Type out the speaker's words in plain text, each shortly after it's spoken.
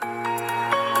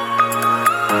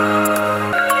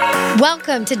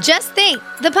Welcome to Just Think,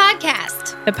 the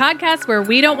podcast. The podcast where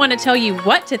we don't want to tell you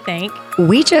what to think.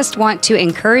 We just want to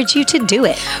encourage you to do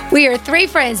it. We are three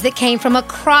friends that came from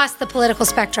across the political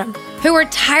spectrum, who were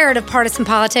tired of partisan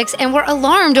politics and were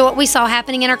alarmed at what we saw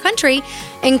happening in our country,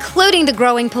 including the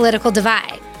growing political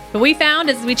divide. What we found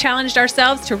as we challenged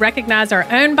ourselves to recognize our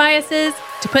own biases,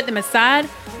 to put them aside,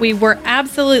 we were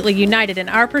absolutely united in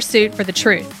our pursuit for the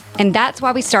truth. And that's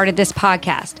why we started this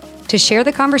podcast, to share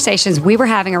the conversations we were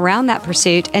having around that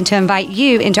pursuit and to invite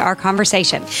you into our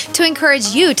conversation. To encourage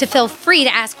you to feel free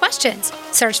to ask questions,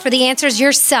 search for the answers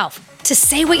yourself, to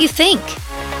say what you think.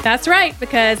 That's right,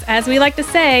 because as we like to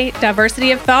say,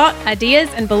 diversity of thought, ideas,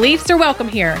 and beliefs are welcome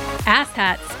here.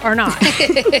 Asshats are not.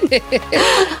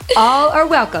 All are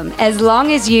welcome as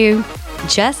long as you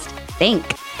just think.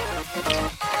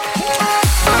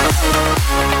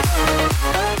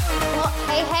 Well,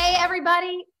 hey,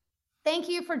 everybody. Thank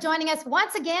you for joining us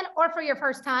once again or for your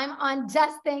first time on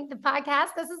Just Think, the podcast.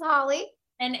 This is Holly.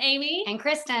 And Amy. And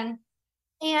Kristen.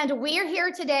 And we're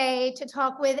here today to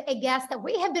talk with a guest that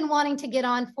we have been wanting to get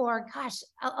on for,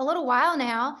 a little while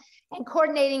now, and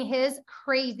coordinating his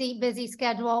crazy busy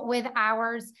schedule with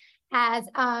ours. As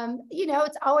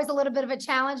it's always a little bit of a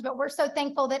challenge, but we're so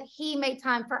thankful that he made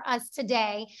time for us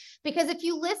today. Because if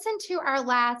you listen to our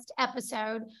last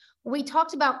episode, we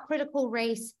talked about critical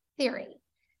race theory.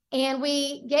 And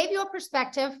we gave you a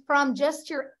perspective from just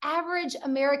your average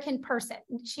American person.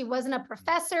 She wasn't a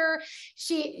professor.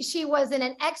 She wasn't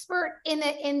an expert in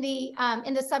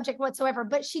the subject whatsoever,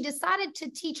 but she decided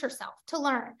to teach herself, to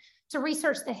learn, to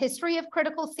research the history of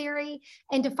critical theory,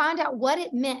 and to find out what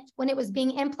it meant when it was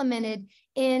being implemented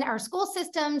in our school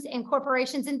systems and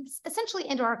corporations and essentially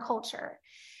into our culture.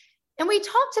 And we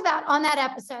talked about on that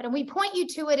episode, and we point you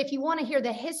to it if you want to hear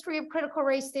the history of critical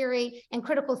race theory and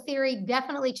critical theory,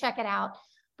 definitely check it out.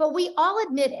 But we all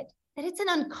admitted that it's an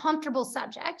uncomfortable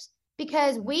subject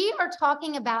because we are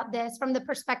talking about this from the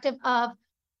perspective of,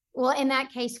 well, in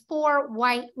that case, 4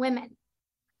 white women.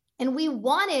 And we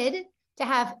wanted to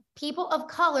have people of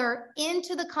color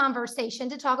into the conversation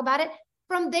to talk about it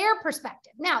from their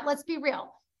perspective. Now, let's be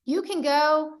real. You can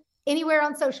go anywhere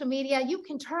on social media. You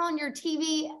can turn on your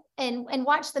TV and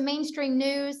watch the mainstream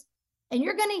news, and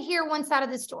you're going to hear one side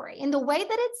of the story. And the way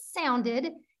that it's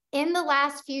sounded in the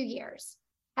last few years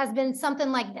has been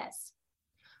something like this.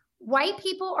 White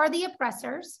people are the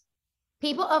oppressors.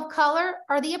 People of color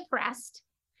are the oppressed.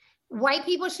 White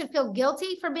people should feel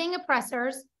guilty for being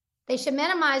oppressors. They should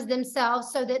minimize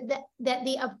themselves so that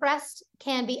the oppressed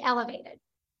can be elevated.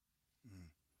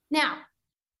 Now,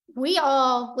 we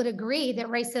all would agree that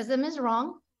racism is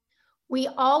wrong. We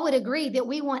all would agree that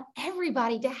we want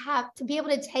everybody to be able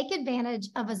to take advantage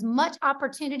of as much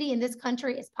opportunity in this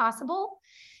country as possible,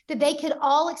 that they could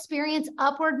all experience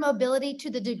upward mobility to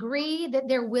the degree that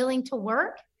they're willing to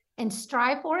work and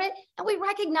strive for it. And we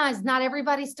recognize not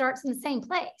everybody starts in the same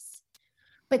place.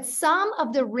 But some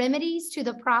of the remedies to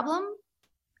the problem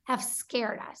have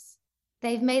scared us.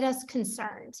 They've made us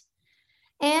concerned.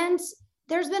 And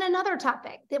there's been another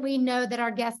topic that we know that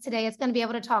our guest today is going to be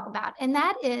able to talk about, and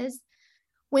that is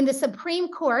when the Supreme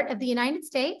Court of the United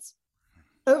States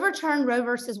overturned Roe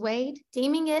versus Wade,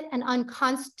 deeming it an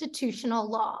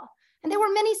unconstitutional law. And there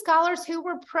were many scholars who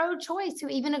were pro-choice who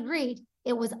even agreed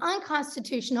it was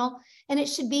unconstitutional and it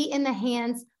should be in the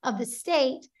hands of the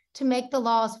state to make the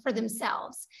laws for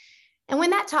themselves. And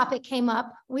when that topic came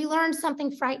up, we learned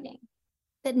something frightening,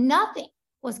 that nothing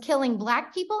was killing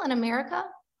Black people in America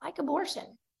like abortion.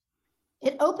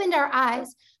 It opened our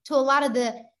eyes to a lot of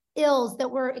the ills that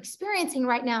we're experiencing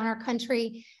right now in our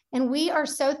country. And we are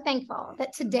so thankful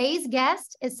that today's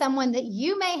guest is someone that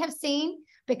you may have seen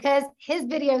because his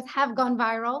videos have gone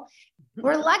viral.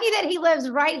 We're lucky that he lives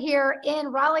right here in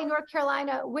Raleigh, North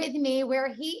Carolina with me, where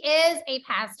he is a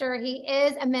pastor, he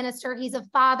is a minister, he's a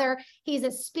father, he's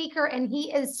a speaker, and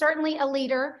he is certainly a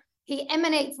leader. He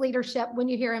emanates leadership when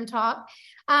you hear him talk.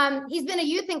 He's been a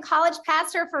youth and college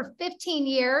pastor for 15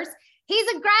 years. He's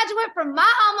a graduate from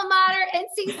my alma mater,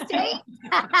 NC State.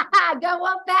 Go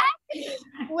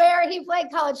Wolfpack, where he played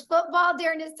college football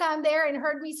during his time there and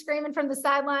heard me screaming from the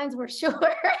sidelines, we're sure.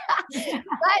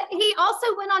 But he also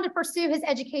went on to pursue his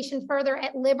education further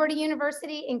at Liberty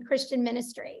University in Christian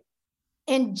ministry.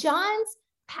 And John's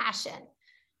passion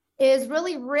is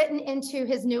really written into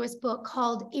his newest book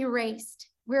called Erased.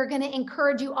 We're going to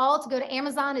encourage you all to go to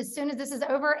Amazon as soon as this is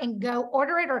over and go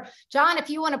order it. Or John, if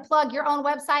you want to plug your own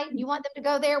website and you want them to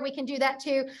go there, we can do that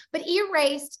too. But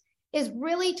Erased is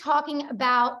really talking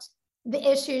about the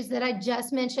issues that I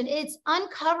just mentioned. It's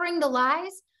uncovering the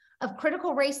lies of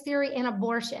critical race theory and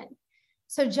abortion.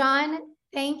 So John,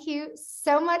 Thank you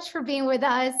so much for being with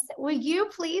us. Will you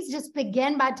please just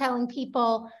begin by telling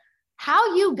people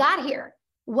how you got here?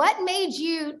 What made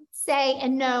you say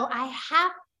and know I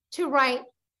have to write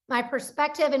my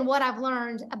perspective and what I've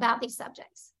learned about these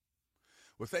subjects?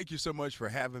 Well, thank you so much for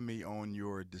having me on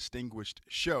your distinguished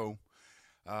show.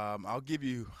 I'll give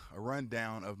you a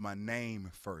rundown of my name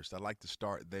first. I'd like to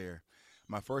start there.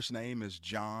 My first name is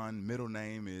John, middle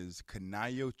name is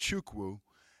Kanayo Chukwu,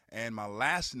 and my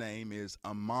last name is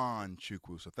Amon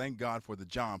Chukwu. So thank God for the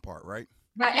John part, right?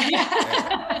 Right.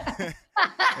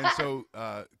 And so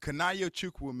Kanayo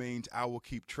Chukwu means I will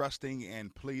keep trusting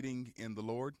and pleading in the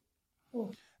Lord.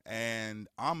 Cool. And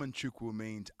Amon Chukwu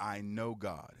means I know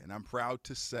God. And I'm proud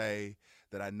to say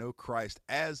that I know Christ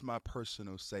as my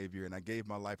personal Savior, and I gave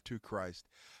my life to Christ.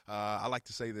 I like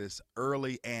to say this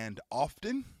early and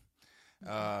often.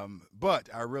 But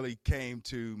I really came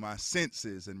to my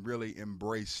senses and really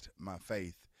embraced my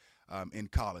faith in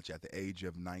college at the age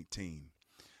of 19.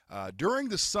 During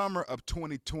the summer of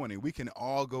 2020, we can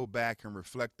all go back and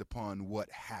reflect upon what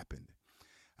happened.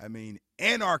 I mean,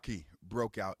 anarchy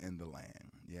broke out in the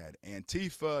land. You had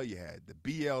Antifa, you had the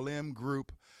BLM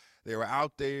group. They were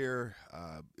out there.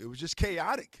 It was just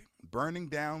chaotic, burning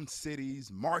down cities,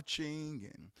 marching,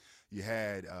 and you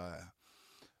had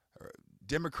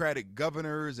Democratic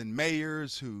governors and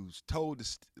mayors who told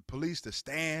the police to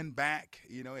stand back,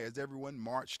 you know, as everyone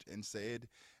marched and said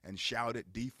and shouted,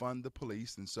 defund the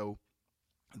police. And so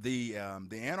the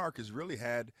anarchists really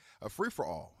had a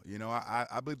free-for-all. You know,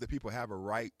 I believe that people have a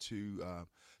right to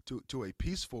a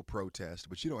peaceful protest,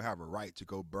 but you don't have a right to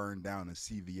go burn down a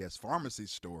CVS pharmacy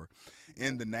store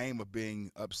in the name of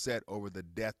being upset over the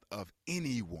death of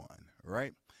anyone,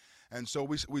 right? And so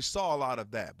we saw a lot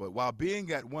of that. But while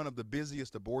being at one of the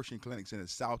busiest abortion clinics in the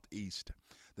Southeast,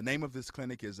 the name of this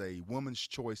clinic is a Woman's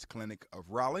Choice Clinic of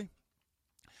Raleigh,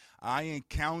 I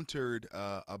encountered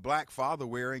a black father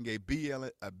wearing a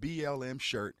BLM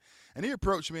shirt. And he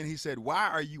approached me and he said, "Why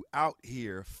are you out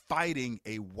here fighting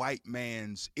a white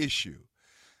man's issue?"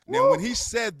 Now, when he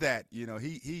said that, you know,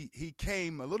 he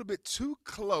came a little bit too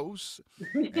close,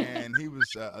 and he was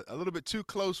a little bit too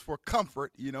close for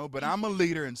comfort, you know, but I'm a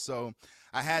leader, and so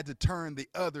I had to turn the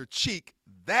other cheek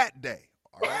that day,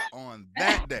 all right? On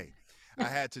that day, I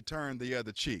had to turn the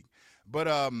other cheek.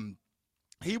 But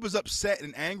he was upset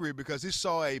and angry because he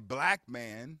saw a black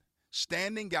man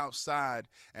standing outside,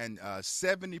 and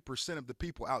 70% of the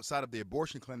people outside of the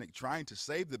abortion clinic trying to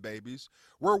save the babies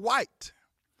were white.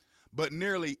 But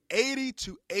nearly 80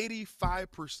 to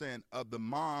 85% of the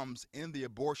moms in the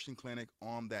abortion clinic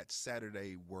on that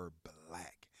Saturday were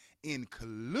black,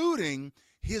 including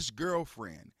his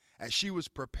girlfriend, as she was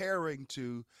preparing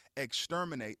to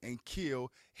exterminate and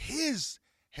kill his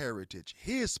heritage,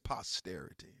 his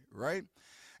posterity, right?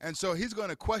 And so he's going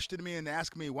to question me and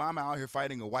ask me why I'm out here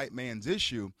fighting a white man's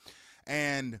issue.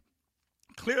 And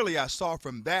clearly I saw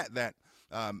from that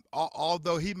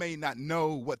although he may not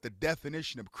know what the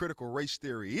definition of critical race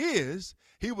theory is,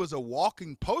 he was a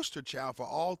walking poster child for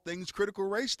all things critical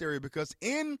race theory, because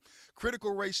in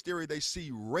critical race theory, they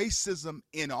see racism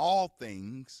in all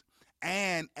things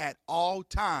and at all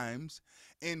times,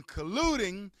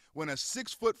 including when a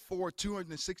 6'4",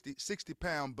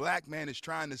 260-pound black man is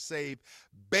trying to save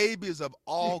babies of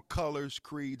all colors,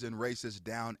 creeds, and races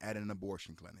down at an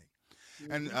abortion clinic.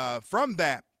 And from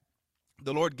that,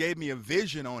 the Lord gave me a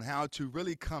vision on how to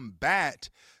really combat,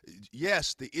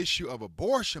 yes, the issue of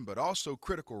abortion, but also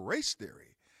critical race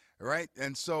theory, right?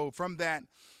 And so from that,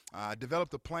 I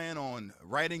developed a plan on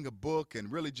writing a book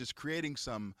and really just creating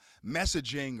some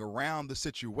messaging around the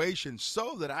situation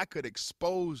so that I could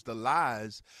expose the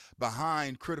lies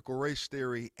behind critical race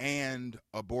theory and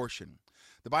abortion.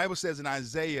 The Bible says in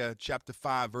Isaiah chapter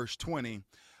 5, verse 20,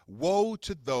 "Woe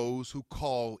to those who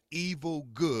call evil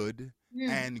good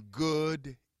and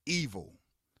good evil,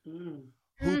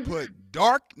 who put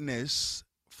darkness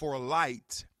for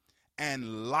light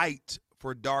and light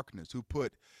for darkness, who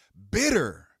put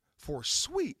bitter for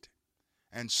sweet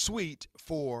and sweet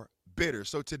for bitter."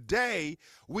 So today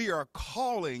we are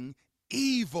calling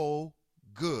evil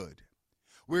good.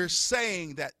 We're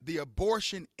saying that the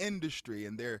abortion industry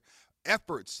and their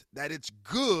efforts, that it's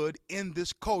good in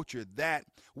this culture that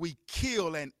we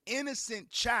kill an innocent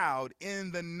child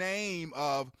in the name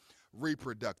of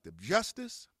reproductive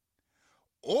justice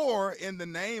or in the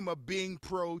name of being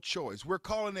pro-choice. We're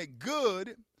calling it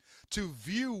good to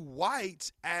view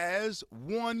whites as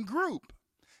one group,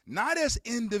 not as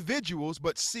individuals,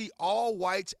 but see all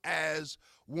whites as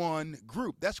one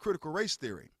group. That's critical race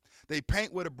theory. They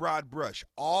paint with a broad brush.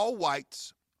 All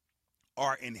whites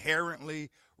are inherently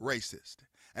racist,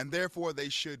 and therefore they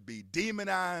should be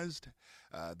demonized.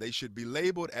 They should be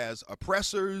labeled as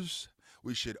oppressors.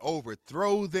 We should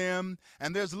overthrow them.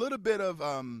 And there's a little bit of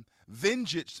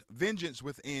vengeance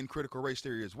within critical race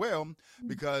theory as well,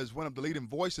 because one of the leading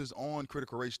voices on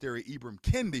critical race theory, Ibram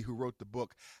Kendi, who wrote the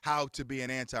book How to Be an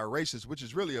Anti-Racist, which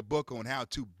is really a book on how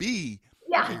to be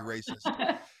a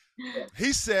racist.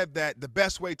 He said that the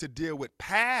best way to deal with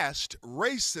past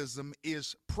racism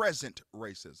is present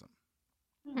racism.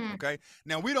 Okay.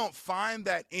 Now, we don't find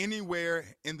that anywhere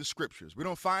in the scriptures. We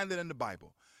don't find that in the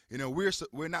Bible. You know,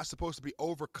 we're not supposed to be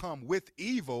overcome with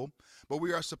evil, but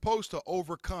we are supposed to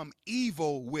overcome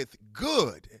evil with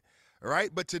good. All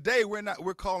right. But today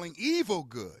we're calling evil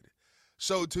good.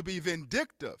 So to be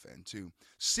vindictive and to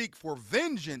seek for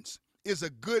vengeance is a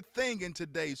good thing in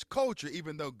today's culture,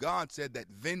 even though God said that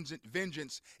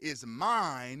vengeance is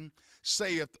mine,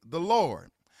 saith the Lord.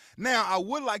 Now, I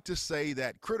would like to say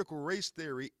that critical race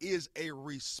theory is a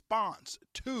response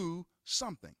to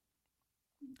something,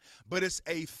 but it's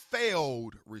a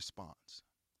failed response.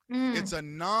 It's a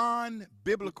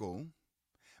non-biblical,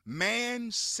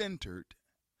 man-centered,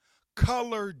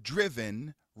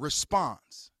 color-driven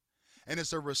response. And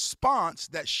it's a response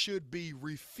that should be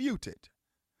refuted.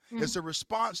 It's a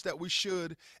response that we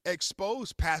should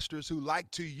expose pastors who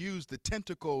like to use the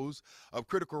tentacles of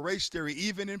critical race theory,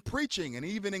 even in preaching and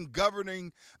even in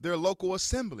governing their local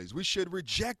assemblies. We should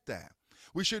reject that.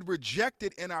 We should reject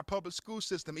it in our public school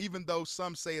system, even though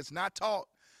some say it's not taught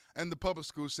in the public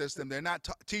school system. They're not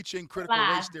teaching critical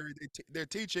race theory. They're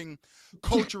teaching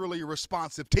culturally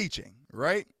responsive teaching,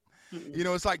 right? You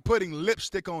know, it's like putting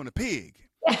lipstick on a pig.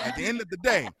 At the end of the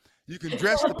day, you can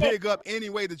dress the pig up any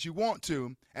way that you want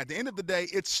to. At the end of the day,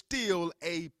 it's still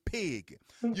a pig.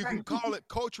 You can call it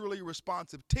culturally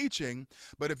responsive teaching,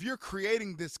 but if you're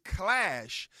creating this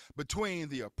clash between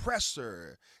the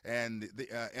oppressor and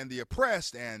the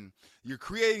oppressed, and you're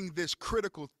creating this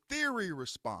critical theory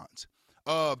response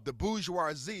of the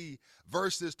bourgeoisie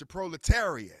versus the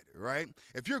proletariat, right?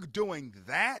 If you're doing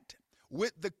that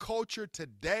with the culture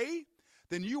today,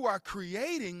 then you are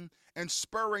creating and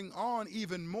spurring on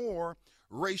even more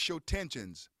racial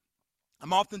tensions.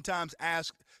 I'm oftentimes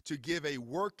asked to give a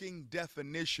working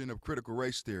definition of critical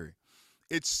race theory.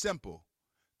 It's simple.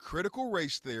 Critical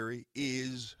race theory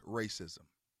is racism.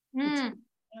 There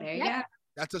you go.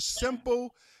 That's a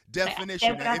simple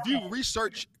definition. Now, if you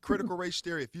research critical race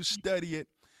theory, if you study it,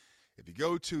 if you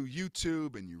go to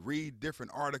YouTube and you read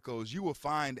different articles, you will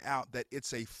find out that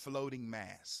it's a floating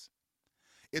mass.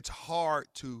 It's hard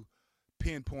to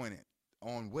pinpoint it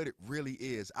on what it really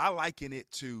is. I liken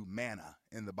it to manna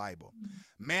in the Bible.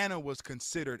 Manna was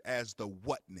considered as the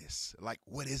whatness. Like,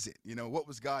 what is it? You know, what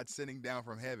was God sending down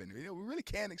from heaven? You know, we really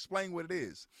can't explain what it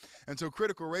is. And so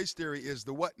critical race theory is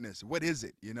the whatness. What is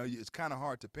it? You know, it's kind of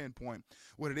hard to pinpoint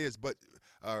what it is, but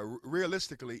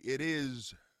realistically, it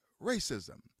is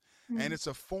racism. And it's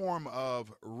a form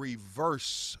of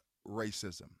reverse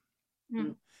racism.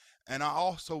 And I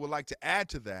also would like to add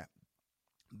to that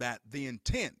the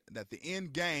intent, that the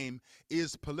end game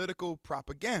is political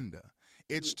propaganda.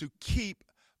 It's to keep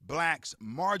blacks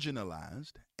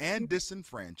marginalized and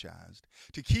disenfranchised,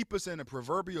 to keep us in a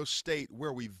proverbial state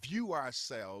where we view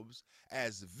ourselves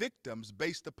as victims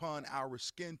based upon our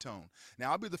skin tone.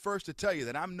 Now, I'll be the first to tell you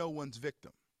that I'm no one's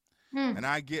victim. And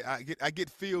I get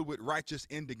filled with righteous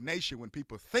indignation when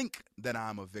people think that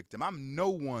I'm a victim. I'm no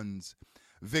one's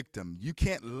victim. You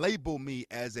can't label me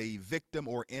as a victim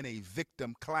or in a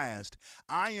victim class.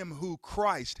 I am who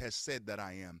Christ has said that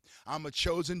I am. I'm a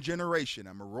chosen generation.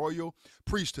 I'm a royal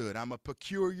priesthood. I'm a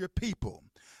peculiar people.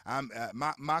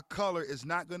 My color is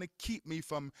not going to keep me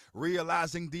from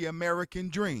realizing the American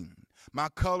dream. My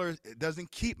color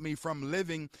doesn't keep me from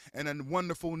living in a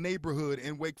wonderful neighborhood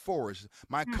in Wake Forest.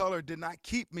 My color did not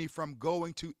keep me from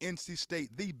going to NC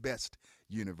State, the best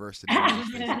university on the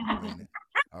face of the planet.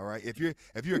 All right. If you're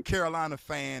a Carolina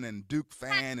fan and Duke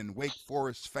fan and Wake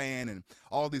Forest fan and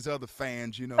all these other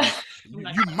fans, you know,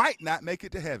 you might not make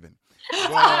it to heaven.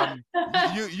 But,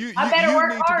 you better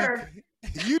work harder.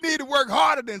 You need to work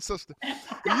harder than sister.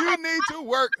 You need to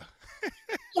work.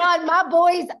 John, my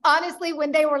boys, honestly,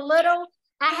 when they were little,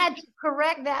 I had to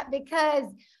correct that because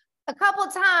a couple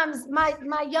of times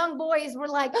my young boys were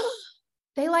like, oh,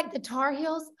 they like the Tar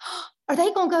Heels. Are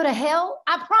they going to go to hell?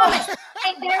 I promise.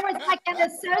 And there was like an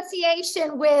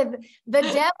association with the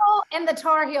devil and the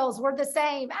Tar Heels were the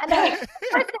same. I know.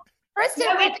 Kristen,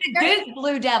 it's the good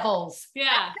Blue Devils.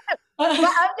 Yeah. But I'm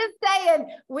just saying,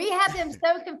 we had them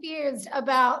so confused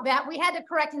about that. We had to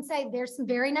correct and say, there's some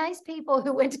very nice people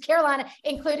who went to Carolina,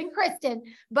 including Kristen.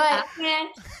 But and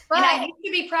I used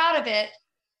to be proud of it.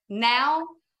 Now,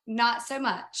 not so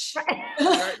much.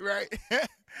 Right.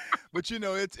 But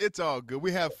it's all good.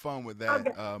 We have fun with that.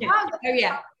 Okay. Oh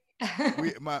yeah.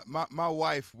 My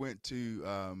wife went to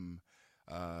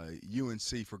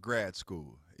UNC for grad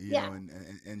school, Yeah.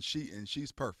 and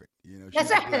she's perfect. She's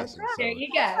That's a right. blessing. There So, you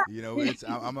go. it's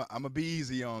I'm a be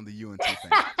easy on the UNC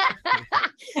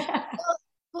fan.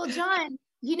 Well, John,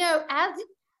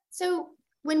 so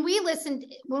when we listen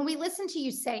to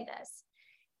you say this,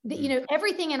 that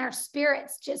everything in our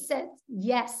spirits just says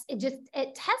yes.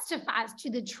 It testifies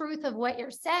to the truth of what you're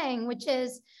saying, which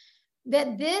is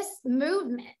that this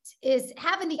movement is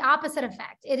having the opposite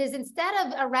effect. It is, instead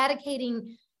of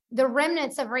eradicating the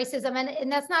remnants of racism,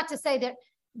 and that's not to say that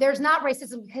there's not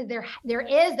racism, because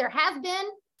there has been,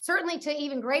 certainly to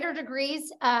even greater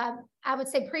degrees. I would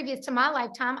say previous to my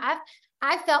lifetime,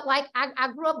 I felt like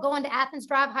I grew up going to Athens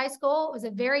Drive High School. It was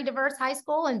a very diverse high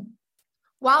school, and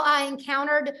while I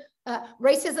encountered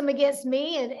racism against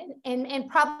me and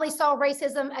probably saw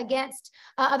racism against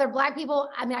other Black people,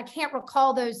 I mean, I can't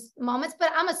recall those moments,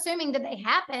 but I'm assuming that they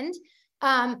happened.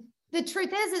 The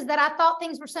truth is that I thought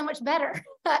things were so much better.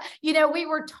 We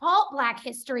were taught Black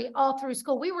history all through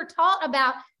school. We were taught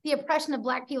about the oppression of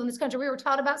Black people in this country. We were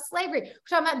taught about slavery. We're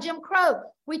talking about Jim Crow.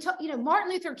 We taught,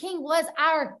 Martin Luther King was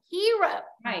our hero.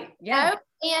 Right. Yeah.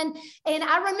 And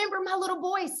I remember my little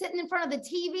boy sitting in front of the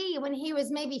TV when he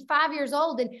was maybe 5 years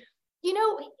old. And,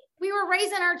 we were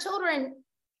raising our children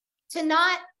to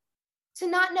not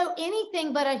know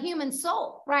anything but a human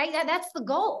soul, right? That's the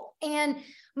goal. And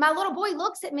my little boy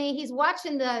looks at me, he's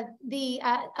watching a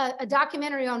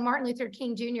documentary on Martin Luther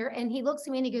King Jr. And he looks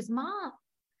at me and he goes, "Mom,"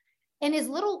 and his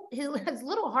little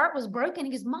heart was broken.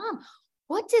 He goes, "Mom,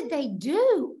 what did they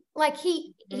do?" Like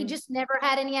he just never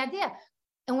had any idea.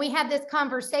 And we had this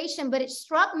conversation, but it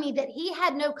struck me that he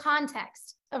had no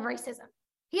context of racism.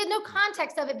 He had no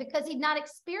context of it because he'd not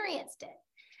experienced it.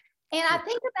 And I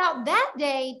think about that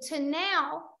day to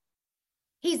now.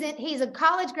 He's a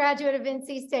college graduate of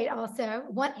NC State also.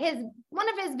 One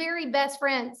of his very best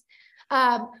friends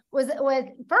was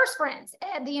first friends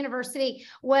at the university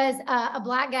was a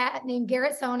Black guy named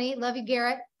Garrett Sony. Love you,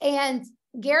 Garrett. And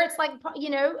Garrett's like,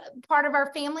 part of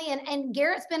our family. And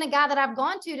Garrett's been a guy that I've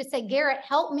gone to say, "Garrett,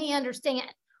 help me understand.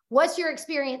 What's your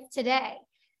experience today?"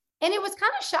 And it was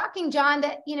kind of shocking, John,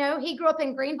 that, he grew up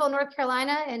in Greenville, North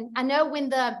Carolina. And I know when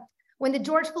the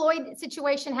George Floyd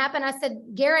situation happened, I said,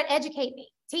 "Garrett, educate me.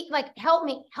 Help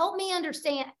me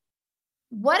understand.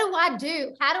 What do I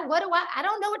do? I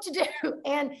don't know what to do."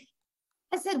 And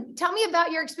I said, "Tell me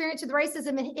about your experience with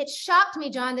racism." And it shocked me,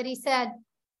 John, that he said,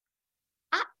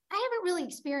 I haven't really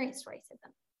experienced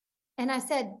racism. And I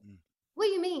said, "What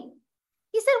do you mean?"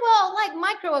 He said, "Well, like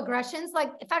microaggressions,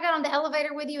 like if I got on the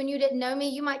elevator with you and you didn't know me,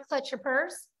 you might clutch your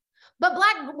purse. But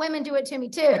Black women do it to me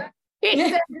too." He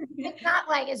said, "It's not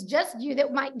like it's just you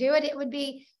that might do it. It would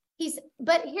be,"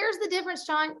 but here's the difference,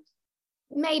 John.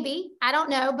 Maybe, I don't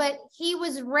know, but he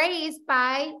was raised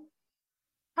by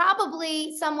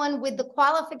probably someone with the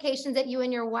qualifications that you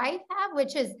and your wife have,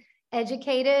 which is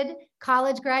educated,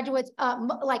 college graduates,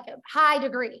 like high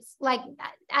degrees. Like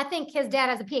I think his dad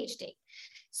has a PhD.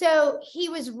 So he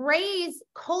was raised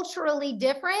culturally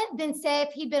different than, say,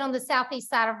 if he'd been on the southeast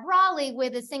side of Raleigh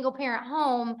with a single parent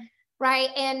home, right?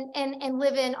 And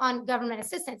living on government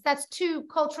assistance. That's two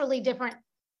culturally different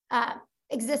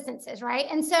existences, right?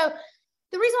 And so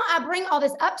the reason why I bring all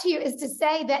this up to you is to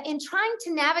say that in trying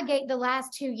to navigate the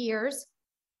last 2 years,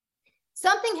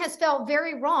 something has felt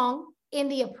very wrong in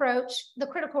the approach, the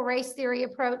critical race theory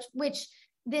approach, which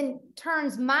then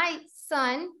turns my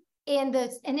son and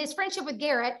his friendship with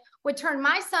Garrett would turn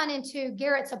my son into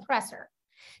Garrett's oppressor.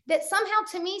 That somehow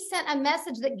to me sent a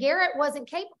message that Garrett wasn't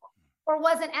capable or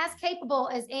wasn't as capable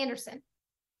as Anderson.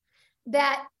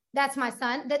 That's my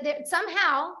son, that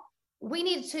somehow we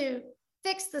needed to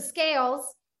fix the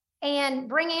scales and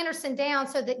bring Anderson down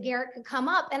so that Garrett could come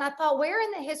up. And I thought, where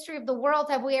in the history of the world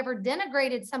have we ever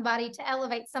denigrated somebody to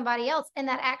elevate somebody else? And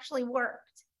that actually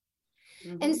worked.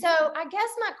 Mm-hmm. And so I guess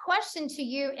my question to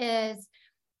you is,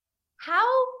 how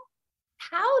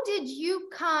did you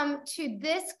come to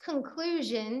this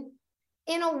conclusion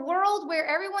in a world where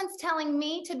everyone's telling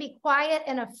me to be quiet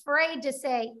and afraid to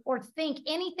say or think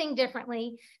anything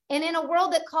differently, and in a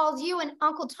world that calls you an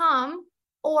Uncle Tom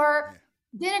or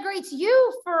denigrates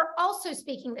you for also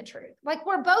speaking the truth? Like,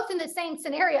 we're both in the same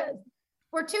scenarios.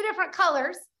 We're two different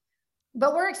colors,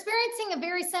 but we're experiencing a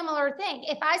very similar thing.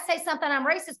 If I say something, I'm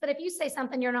racist, but if you say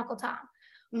something, you're an Uncle Tom.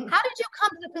 Mm-hmm. How did you come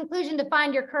to the conclusion to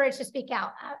find your courage to speak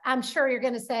out? I'm sure you're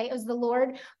going to say it was the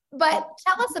Lord, but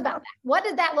tell us about that. What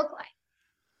did that look like?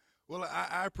 Well,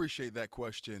 I appreciate that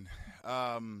question.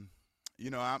 I'm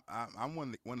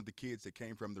one of the kids that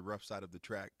came from the rough side of the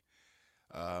track.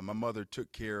 My mother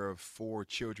took care of 4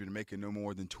 children making no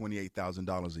more than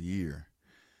 $28,000 a year.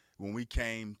 When we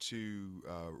came to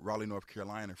Raleigh, North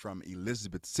Carolina from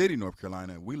Elizabeth City, North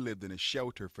Carolina, we lived in a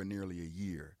shelter for nearly a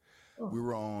year. We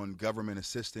were on government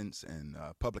assistance and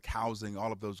public housing,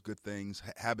 all of those good things.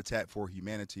 Habitat for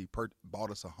Humanity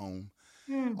bought us a home,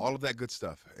 all of that good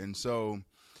stuff. And so,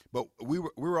 but we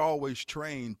were always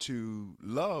trained to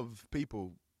love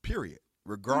people, period,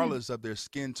 regardless of their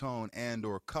skin tone and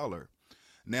or color.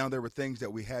 Now, there were things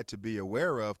that we had to be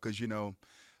aware of because,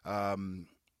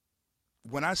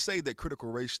 when I say that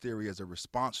critical race theory is a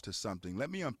response to something, let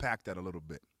me unpack that a little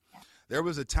bit. There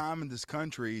was a time in this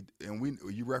country, and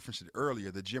you referenced it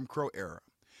earlier, the Jim Crow era,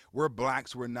 where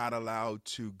blacks were not allowed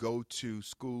to go to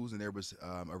schools, and there was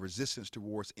a resistance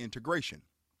towards integration.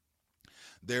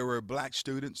 There were black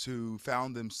students who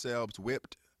found themselves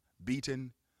whipped,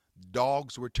 beaten,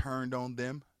 dogs were turned on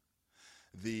them.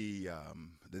 The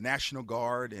National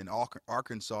Guard in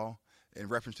Arkansas, in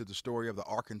reference to the story of the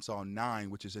Arkansas 9,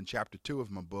 which is in chapter 2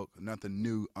 of my book, Nothing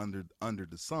New Under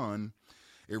the Sun,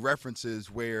 it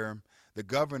references where the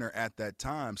governor at that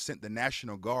time sent the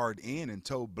National Guard in and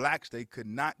told blacks they could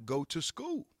not go to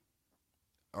school.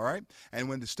 All right. And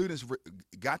when the students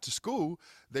got to school,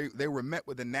 they were met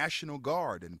with the National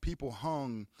Guard, and people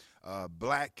hung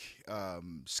black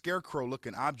scarecrow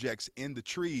looking objects in the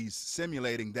trees,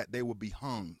 simulating that they would be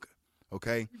hung.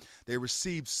 Okay. They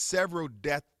received several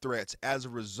death threats as a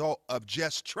result of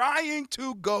just trying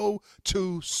to go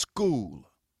to school.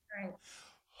 Right.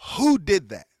 Who did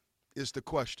that is the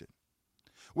question.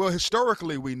 Well,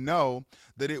 historically, we know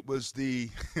that it was the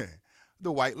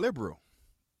white liberal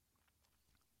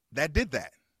that did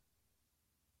that.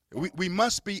 We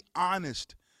must be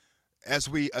honest as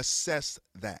we assess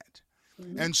that.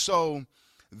 And so,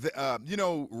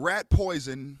 rat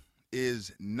poison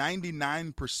is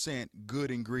 99%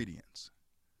 good ingredients,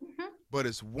 but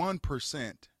it's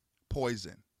 1%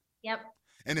 poison. Yep.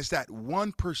 And it's that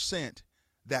 1%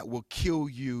 that will kill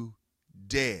you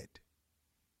dead.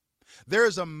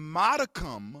 There's a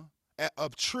modicum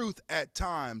of truth at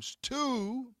times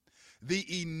to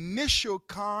the initial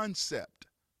concept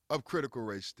of critical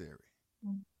race theory,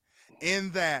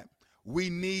 in that we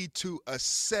need to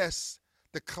assess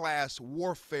the class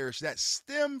warfares that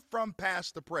stem from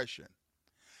past oppression.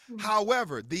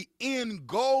 However, the end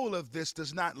goal of this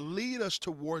does not lead us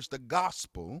towards the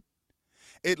gospel.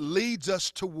 It leads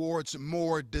us towards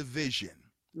more division.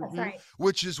 That's right.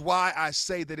 Which is why I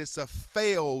say that it's a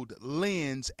failed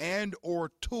lens and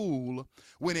or tool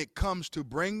when it comes to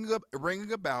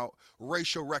bringing about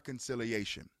racial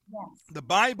reconciliation. Yes. The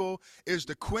Bible is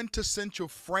the quintessential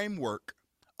framework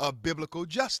of biblical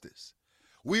justice.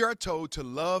 We are told to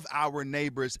love our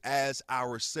neighbors as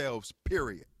ourselves,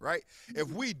 period, right? If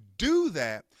we do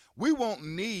that, we won't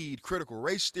need critical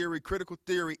race theory, critical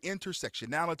theory,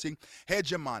 intersectionality,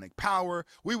 hegemonic power.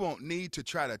 We won't need to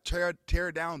try to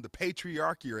tear down the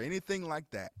patriarchy or anything like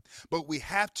that. But we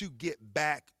have to get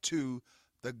back to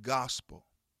the gospel.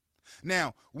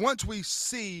 Now, once we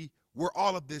see where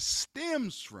all of this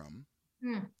stems from,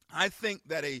 I think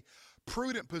that a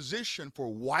prudent position for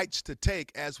whites to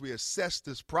take as we assess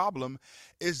this problem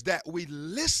is that we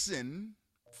listen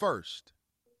first.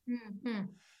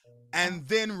 And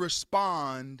then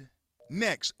respond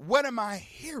next. What am I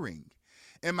hearing?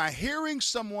 Am I hearing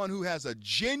someone who has a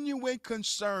genuine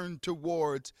concern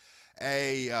towards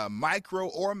a micro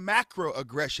or macro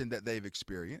aggression that they've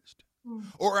experienced?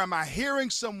 Or am I hearing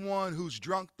someone who's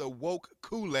drunk the woke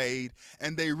Kool-Aid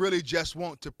and they really just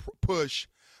want to push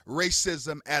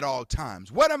racism at all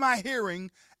times? What am I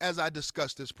hearing as I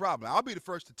discuss this problem? I'll be the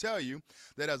first to tell you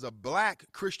that as a black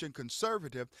Christian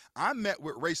conservative, I'm met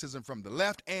with racism from the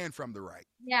left and from the right.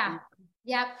 Yeah.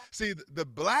 Yep. See, the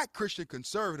black Christian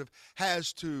conservative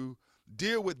has to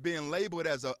deal with being labeled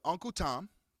as a Uncle Tom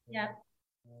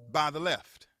by the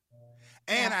left.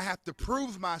 And I have to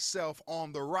prove myself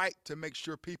on the right to make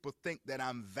sure people think that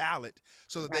I'm valid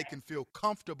so that they can feel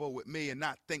comfortable with me and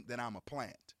not think that I'm a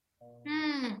plant.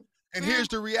 And here's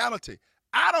the reality.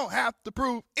 I don't have to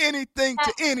prove anything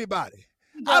to anybody.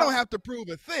 I don't have to prove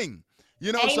a thing.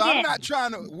 So I'm not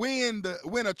trying to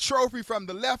win a trophy from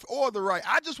the left or the right.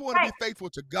 I just want to be faithful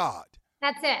to God.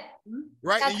 That's it.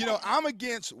 Right? And I'm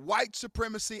against white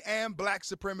supremacy and black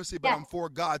supremacy, but I'm for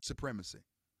God's supremacy.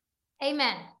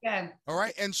 Amen. Yeah. All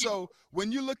right. And so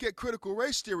when you look at critical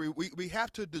race theory, we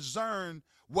have to discern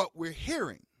what we're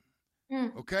hearing.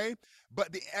 Okay.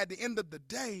 But at the end of the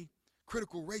day,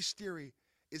 critical race theory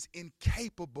is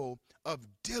incapable of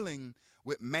dealing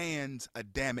with man's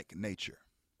Adamic nature.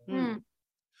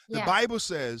 The Bible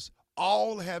says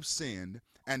all have sinned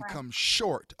and come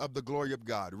short of the glory of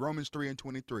God. Romans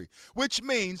 3:23, which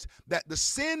means that the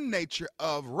sin nature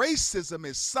of racism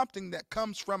is something that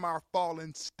comes from our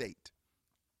fallen state.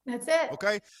 That's it.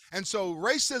 Okay. And so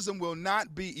racism will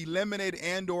not be eliminated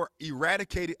and or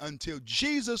eradicated until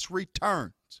Jesus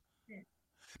returns.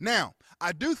 Now,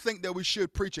 I do think that we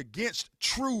should preach against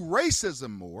true racism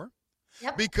more,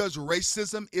 because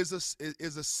racism is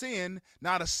a sin,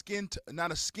 not a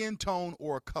skin tone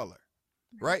or a color,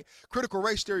 right? Critical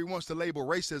race theory wants to label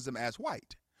racism as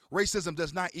white. Racism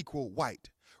does not equal white.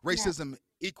 Racism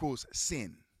equals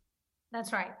sin.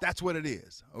 That's right. That's what it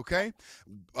is, okay?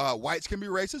 Whites can be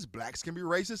racist, blacks can be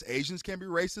racist, Asians can be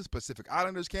racist, Pacific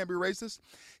Islanders can be racist,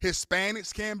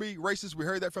 Hispanics can be racist. We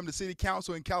heard that from the city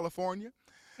council in California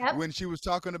when she was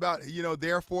talking about,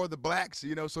 therefore the blacks,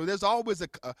 so there's always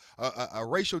a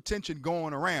racial tension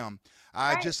going around.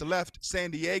 I just left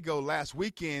San Diego last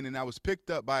weekend, and I was picked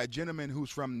up by a gentleman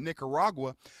who's from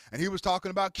Nicaragua, and he was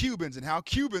talking about Cubans and how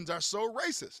Cubans are so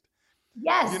racist.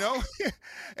 Yes.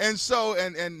 And so,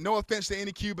 and no offense to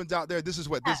any Cubans out there, this is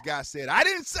what this guy said. I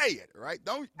didn't say it, right?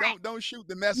 Don't shoot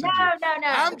the messenger. No.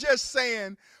 I'm just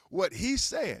saying what he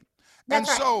said. That's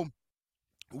right. So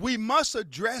we must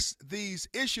address these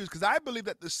issues, because I believe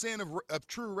that the sin of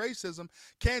true racism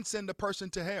can send a person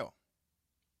to hell.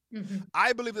 Mm-hmm.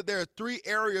 I believe that there are 3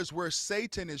 areas where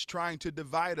Satan is trying to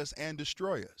divide us and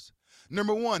destroy us.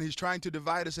 Number 1, he's trying to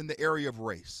divide us in the area of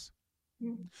race.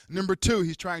 Number 2,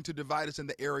 he's trying to divide us in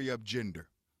the area of gender.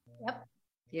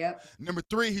 Yep. Number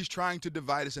 3, he's trying to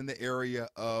divide us in the area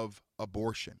of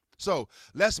abortion. So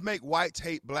let's make whites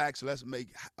hate blacks. Let's make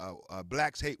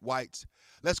blacks hate whites.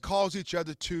 Let's cause each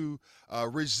other to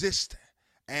resist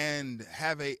and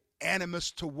have a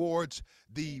animus towards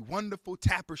the wonderful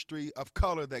tapestry of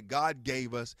color that God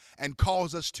gave us, and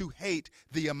cause us to hate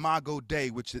the Imago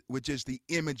Dei, which is the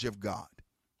image of God.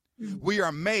 We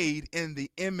are made in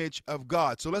the image of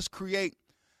God. So let's create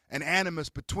an animus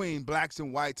between blacks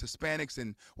and whites, Hispanics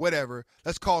and whatever.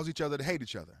 Let's cause each other to hate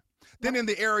each other. Then in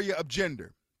the area of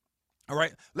gender, all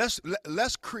right,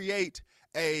 let's create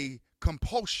a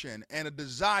compulsion and a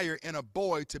desire in a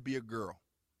boy to be a girl.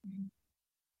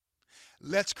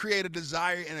 Let's create a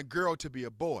desire in a girl to be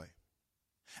a boy.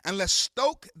 And let's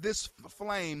stoke this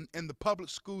flame in the public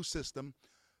school system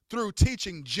through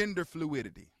teaching gender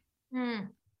fluidity.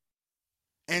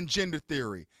 And gender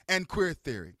theory and queer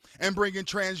theory, and bringing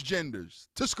transgenders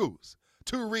to schools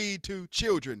to read to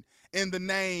children in the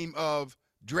name of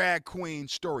drag queen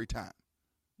story time.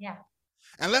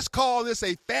 And let's call this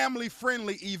a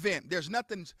family-friendly event. There's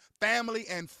nothing family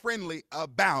and friendly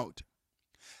about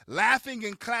laughing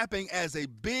and clapping as a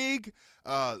big,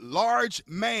 large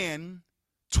man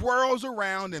twirls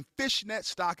around in fishnet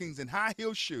stockings and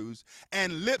high-heel shoes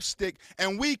and lipstick,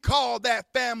 and we call that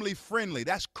family friendly.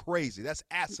 That's crazy. That's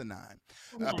asinine.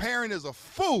 A parent is a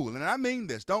fool, and I mean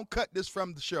this. Don't cut this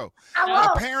from the show. A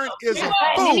parent is a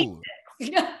fool.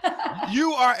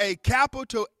 You are a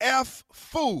capital F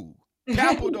fool.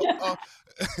 Capital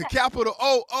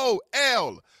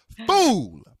OOL,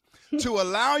 fool, to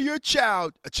allow your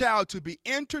child to be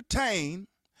entertained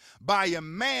by a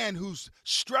man who's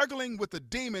struggling with a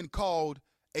demon called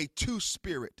a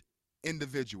two-spirit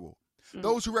individual.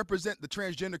 Those who represent the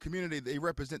transgender community, they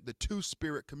represent the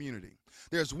two-spirit community.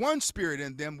 There's one spirit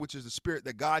in them, which is the spirit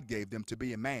that God gave them to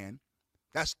be a man.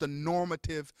 That's the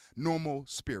normative, normal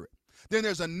spirit. Then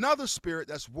there's another spirit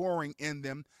that's warring in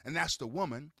them, and that's the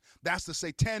woman. That's the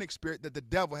satanic spirit that the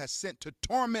devil has sent to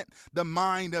torment the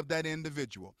mind of that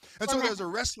individual. And so there's a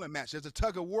wrestling match. There's a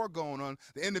tug of war going on.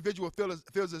 The individual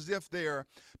feels as if they're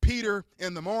Peter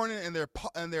in the morning and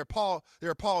they're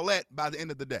Paulette by the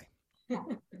end of the day.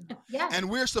 And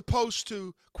we're supposed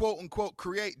to, quote unquote,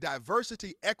 create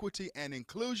diversity, equity, and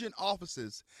inclusion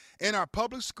offices in our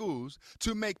public schools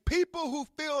to make people who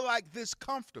feel like this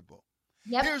comfortable.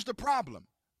 Here's the problem.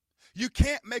 You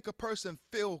can't make a person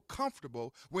feel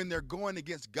comfortable when they're going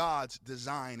against God's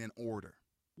design and order.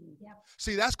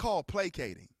 See, that's called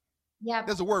placating.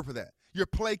 There's a word for that. You're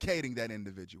placating that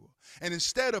individual. And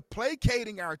instead of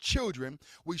placating our children,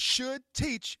 we should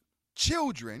teach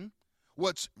children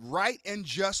what's right and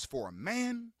just for a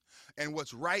man and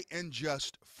what's right and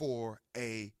just for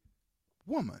a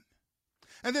woman.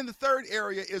 And then the third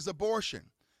area is abortion.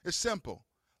 It's simple.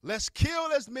 Let's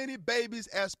kill as many babies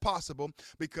as possible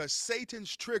because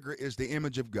Satan's trigger is the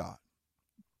image of God.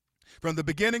 From the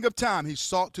beginning of time, he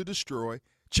sought to destroy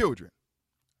children.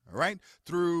 All right?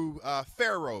 Through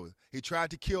Pharaoh, he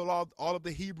tried to kill all of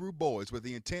the Hebrew boys with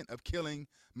the intent of killing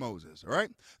Moses. All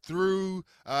right? Through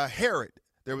Herod,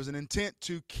 there was an intent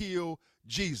to kill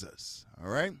Jesus. All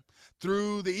right?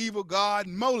 Through the evil god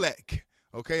Molech,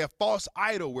 Okay, a false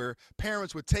idol where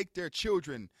parents would take their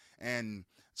children and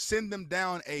send them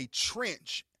down a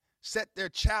trench, set their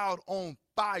child on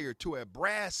fire to a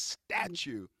brass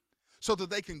statue so that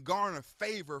they can garner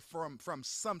favor from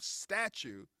some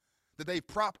statue that they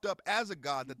propped up as a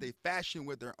god that they fashioned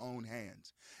with their own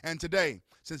hands. And today,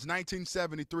 since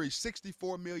 1973,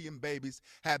 64 million babies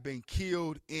have been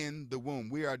killed in the womb.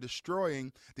 We are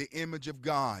destroying the image of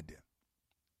God.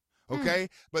 Okay,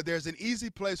 but there's an easy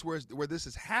place where this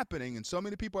is happening, and so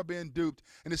many people are being duped,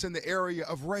 and it's in the area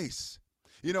of race.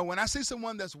 You know, when I see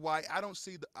someone that's white, I don't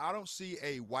see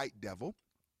a white devil.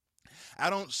 I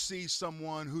don't see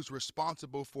someone who's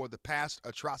responsible for the past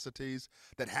atrocities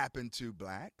that happened to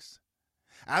blacks.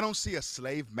 I don't see a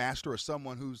slave master or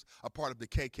someone who's a part of the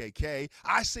KKK.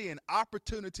 I see an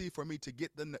opportunity for me to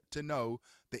get to know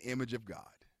the image of God.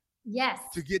 Yes.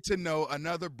 To get to know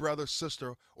another brother,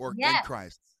 sister, or Yes. in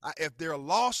Christ. If they're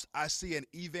lost, I see an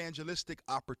evangelistic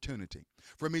opportunity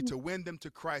for me to win them to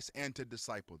Christ and to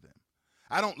disciple them.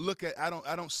 I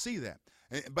don't see that.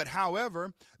 But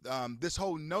however, this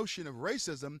whole notion of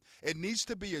racism, it needs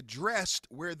to be addressed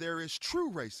where there is true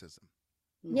racism.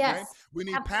 Yes. Okay? We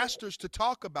need Absolutely. pastors to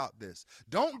talk about this.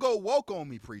 Don't go woke on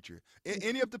me, preacher.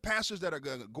 Any of the pastors that are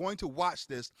going to watch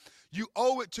this, you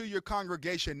owe it to your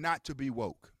congregation not to be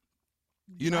woke.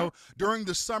 You know, during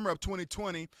the summer of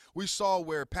 2020, we saw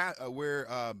where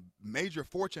major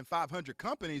Fortune 500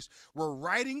 companies were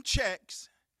writing checks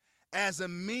as a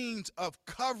means of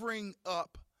covering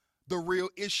up the real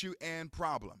issue and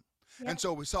problem. Yep. And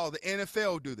so we saw the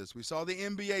NFL do this. We saw the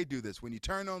NBA do this. When you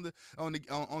turn on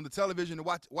the television to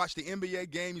watch the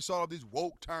NBA game, you saw all these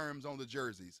woke terms on the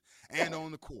jerseys and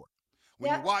on the court.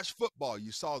 When you watch football,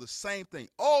 you saw the same thing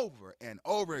over and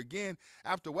over again.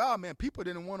 After a while, man, people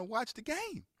didn't want to watch the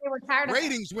game. They were tired of it.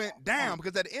 Ratings went down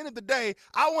because at the end of the day,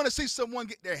 I want to see someone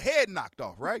get their head knocked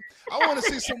off, right? I want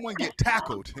to see someone get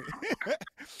tackled.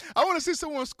 I want to see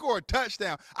someone score a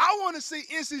touchdown. I want to see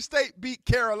NC State beat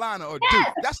Carolina or Duke.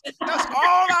 That's all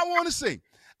I want to see.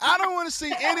 I don't want to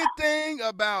see anything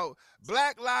about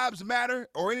Black Lives Matter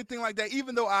or anything like that,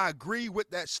 even though I agree with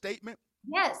that statement.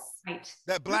 Yes. Right.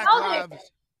 That Black all Lives do.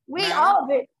 We Matter. all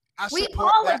do. I We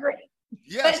support all that. agree.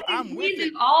 Yes, But I'm with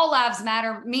it. all lives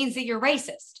matter means that you're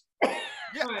racist.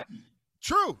 Yeah,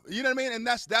 true. You know what I mean? And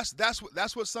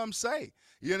that's what some say.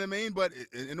 You know what I mean? But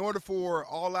in order for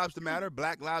all lives to matter,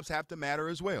 Black lives have to matter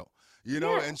as well. You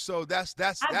know, and so that's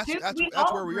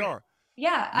where we are.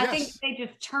 Yeah, I think Yes. they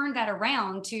just turned that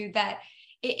around to that.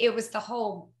 It was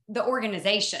the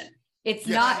organization. It's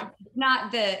Yes.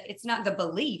 not the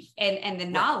belief and the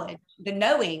knowledge, the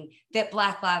knowing that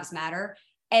Black Lives Matter.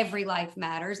 Every life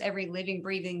matters. Every living,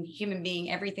 breathing human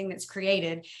being, everything that's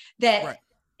created. That,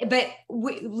 but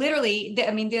literally,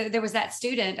 there was that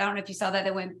student. I don't know if you saw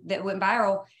that went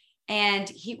viral.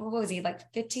 And what was he,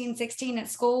 like 15, 16 at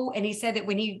school? And he said that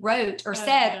when he wrote or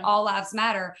said all lives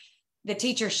matter, the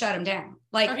teacher shut him down.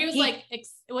 Like, Or he was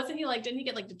wasn't he like, didn't he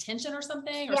get like detention or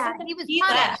something? Or Yeah, something? he was he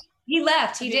punished. left. He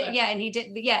left. He He did. left. Yeah. And he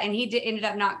did. Yeah. And he did ended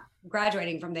up not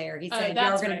graduating from there. He Oh, said,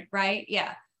 that's y'all gonna, right.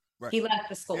 Yeah. Right. He left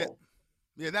the school.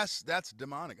 Yeah, that's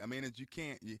demonic. I mean, you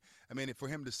can't. For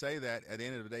him to say that, at the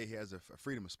end of the day, he has a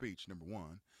freedom of speech. Number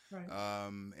one, Right.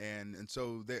 and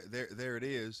so there it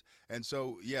is. And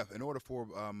so in order for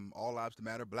all lives to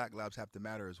matter, Black lives have to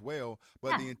matter as well.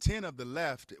 But the intent of the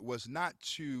left was not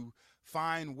to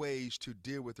find ways to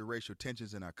deal with the racial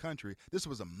tensions in our country. This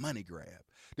was a money grab.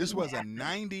 This was a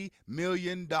 $90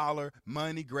 million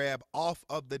money grab off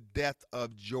of the death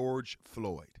of George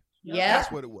Floyd. Yeah.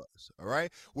 That's what it was, all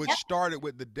right? Which started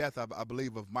with the death, I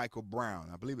believe, of Michael Brown.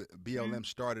 I believe BLM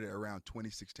started it around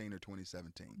 2016 or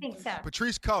 2017. I think so.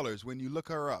 Patrice Cullors, when you look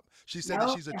her up, she said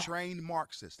that she's a trained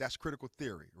Marxist. That's critical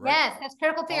theory, right? Yes, that's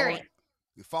critical theory.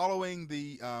 Following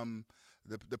the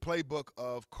playbook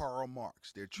of Karl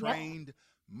Marx. They're trained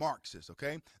Marxists,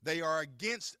 okay? They are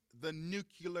against the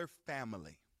nuclear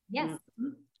family. Yes.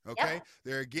 Okay,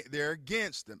 they're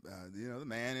against the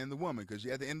man and the woman, because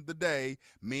at the end of the day,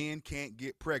 men can't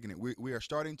get pregnant. We are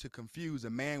starting to confuse a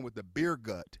man with a beer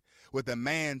gut with a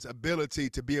man's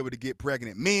ability to be able to get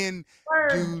pregnant. Men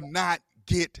do not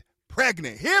get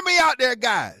pregnant. Hear me out there,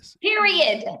 guys.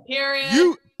 Period.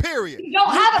 Period. Period. You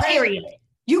don't have a period.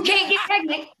 You can't get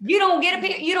pregnant. You don't get a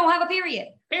period. You don't have a period.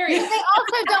 Period. They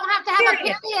also don't have to have a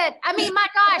period. I mean, my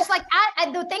gosh, like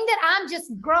the thing that I'm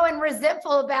just growing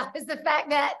resentful about is the fact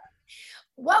that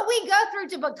what we go through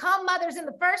to become mothers in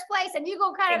the first place, and you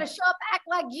go kind of to show up, act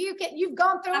like you've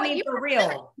gone through it. For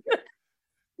real.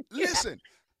 Listen,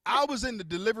 I was in the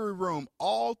delivery room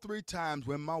all 3 times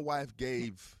when my wife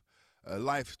gave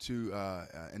life to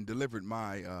and delivered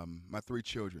my 3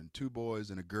 children, 2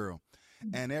 boys and a girl.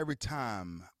 And every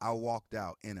time I walked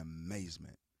out in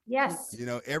amazement. Yes. You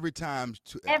know, every time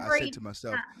I said to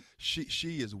myself,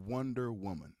 she is Wonder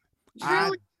Woman.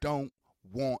 I don't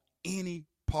want any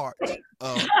part of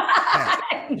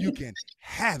that. You can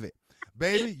have it.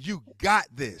 Baby, you got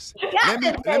this. Let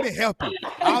me help you.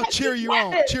 I'll cheer you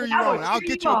on. I'll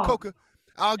get you a Coca.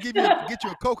 I'll get you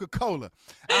a Coca-Cola.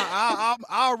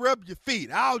 I'll rub your feet.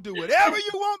 I'll do whatever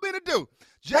you want me to do.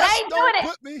 Just don't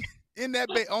put me in that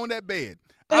bed on that bed.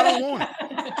 I don't want it.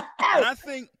 And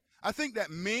I think that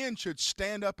men should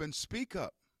stand up and speak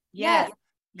up. Yes.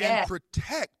 And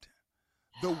protect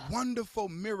the wonderful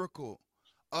miracle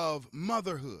of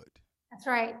motherhood. That's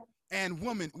right. And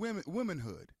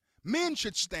womanhood. Men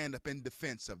should stand up in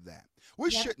defense of that. We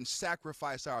shouldn't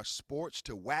sacrifice our sports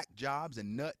to whack jobs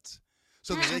and nuts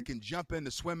so that they can jump in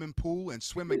the swimming pool and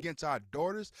swim against our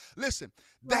daughters. Listen,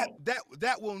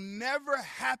 that will never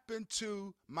happen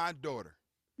to my daughter.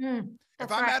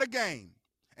 If I'm at a game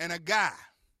and a guy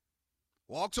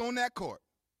walks on that court,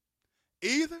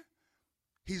 either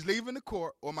he's leaving the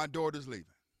court or my daughter's leaving.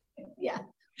 Yeah.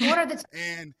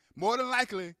 And more than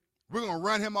likely, we're going to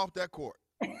run him off that court.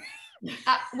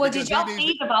 Well, did y'all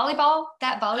see the volleyball?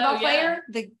 That volleyball player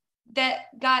that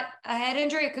got a head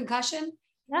injury, a concussion?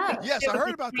 No. Yes, I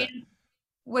heard about that.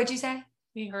 What'd you say?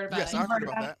 We heard about it. Yes, I heard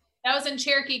about that. That was in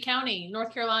Cherokee County,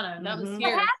 North Carolina. That was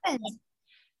here. What happened?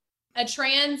 A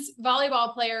trans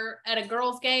volleyball player at a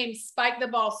girls' game spiked the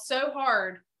ball so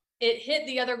hard it hit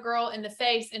the other girl in the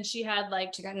face, and she had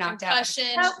she got knocked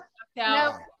concussion,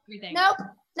 out. everything. Nope.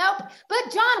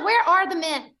 But John, where are the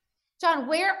men? John,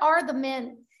 where are the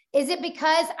men? Is it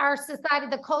because our society,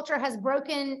 the culture has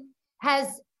broken,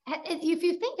 if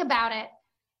you think about it,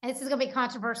 and this is going to be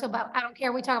controversial, but I don't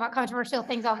care. We talk about controversial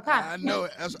things all the time. I know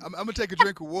it. I'm going to take a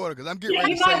drink of water because I'm getting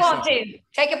ready to say something. You might want to.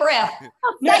 Take a breath.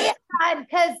 I'll say it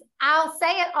because I'll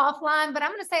say it offline, but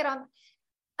I'm going to say it on.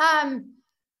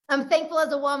 I'm thankful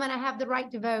as a woman. I have the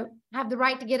right to vote. I have the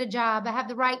right to get a job. I have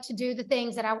the right to do the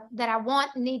things that I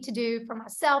want and need to do for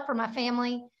myself, for my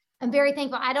family. I'm very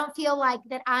thankful. I don't feel like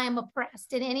that I am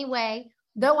oppressed in any way,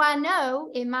 though I know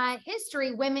in my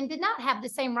history, women did not have the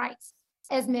same rights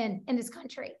as men in this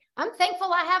country. I'm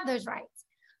thankful I have those rights.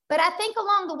 But I think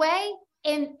along the way,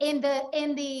 in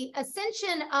the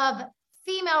ascension of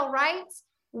female rights,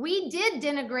 we did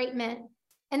denigrate men.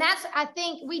 And I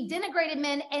think we denigrated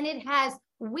men, and it has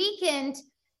weakened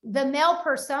the male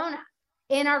persona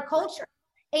in our culture.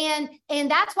 And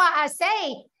that's why I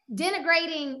say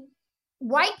denigrating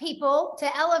white people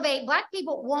to elevate Black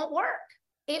people won't work.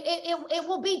 It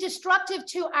will be destructive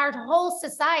to our whole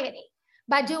society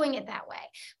by doing it that way.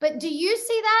 But do you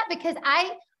see that? Because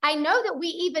I know that we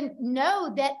even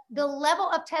know that the level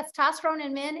of testosterone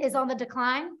in men is on the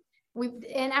decline.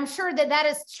 And I'm sure that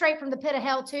is straight from the pit of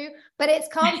hell too, but it's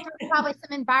come from probably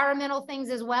some environmental things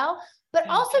as well. But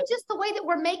also just the way that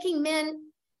we're making men,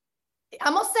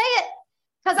 I'm going to say it,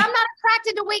 because I'm not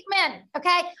attracted to weak men,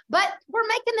 okay? But we're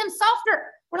making them softer.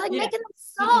 We're like making them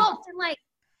soft. And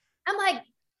I'm like,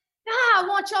 God, I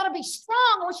want y'all to be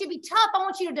strong. I want you to be tough. I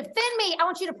want you to defend me. I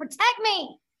want you to protect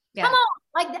me. Yeah. Come on.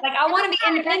 Like I want to be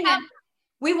independent.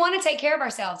 We want to take care of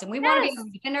ourselves, and we want to be able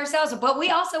to defend ourselves, but we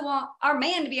also want our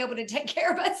man to be able to take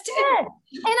care of us too.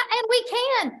 Yes. And we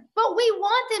can, but we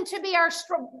want them to be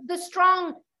the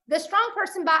strong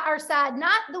person by our side,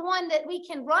 not the one that we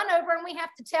can run over and we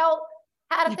have to tell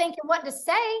how to think and what to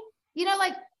say. You know,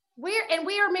 like we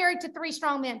are married to 3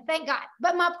 strong men, thank God.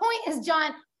 But my point is,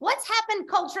 John, what's happened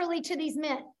culturally to these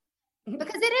men?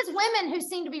 Because it is women who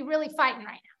seem to be really fighting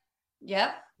right now.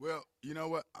 Yep. Well, you know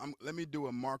what? Let me do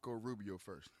a Marco Rubio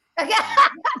first. Okay.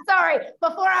 Sorry.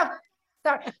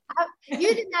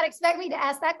 You did not expect me to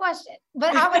ask that question,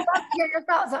 but I would love to hear your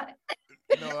thoughts on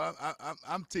it. No,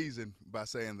 I'm teasing by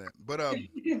saying that. But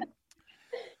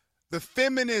the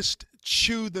feminists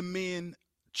chewed the men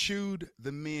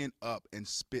up and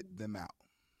spit them out.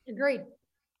 Agreed.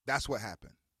 That's what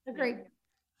happened. Agreed.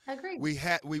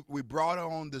 We brought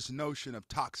on this notion of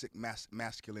toxic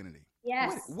masculinity.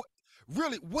 Yes.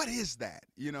 What is that?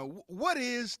 You know, what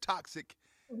is toxic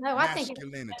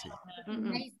masculinity?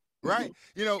 Right?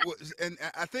 You know, and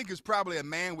I think it's probably a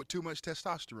man with too much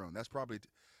testosterone. That's probably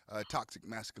toxic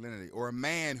masculinity, or a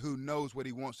man who knows what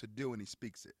he wants to do and he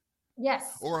speaks it.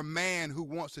 Yes. Or a man who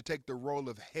wants to take the role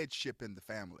of headship in the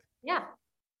family. Yeah.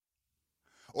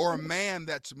 Or a man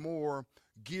that's more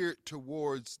geared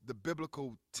towards the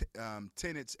biblical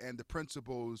tenets and the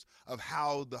principles of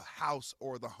how the house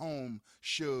or the home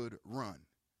should run.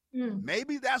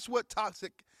 Maybe that's what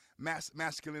toxic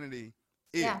masculinity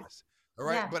is. Yeah. All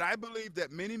right. Yeah. But I believe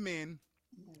that many men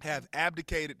have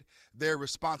abdicated their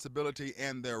responsibility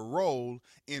and their role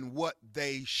in what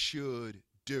they should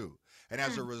do. And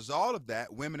as a result of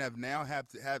that, women have now had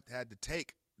to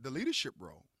take the leadership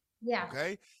role. Yeah.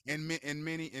 Okay. In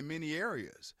many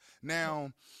areas.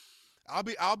 Now,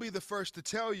 I'll be the first to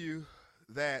tell you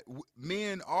that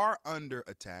men are under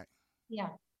attack. Yeah,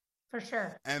 for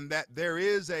sure. And that there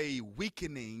is a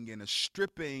weakening and a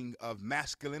stripping of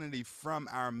masculinity from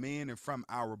our men and from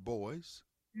our boys.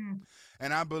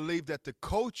 And I believe that the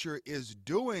culture is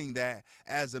doing that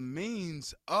as a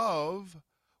means of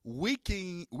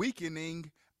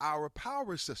weakening our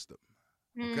power system.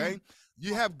 Okay.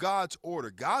 You have God's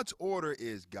order. God's order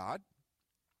is God,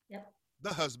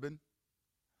 the husband,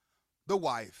 the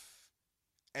wife,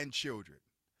 and children.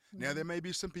 Now, there may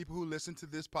be some people who listen to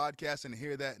this podcast and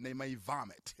hear that and they may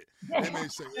vomit. They may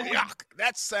say, yuck,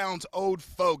 that sounds old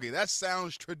fogey. That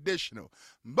sounds traditional.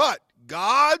 But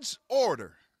God's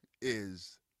order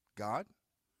is God,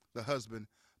 the husband,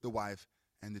 the wife,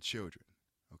 and the children.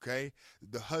 Okay?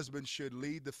 The husband should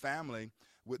lead the family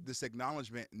with this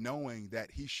acknowledgement, knowing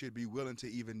that he should be willing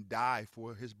to even die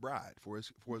for his bride, for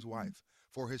his wife,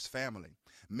 for his family.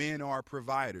 Men are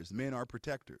providers. Men are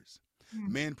protectors.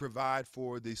 Men provide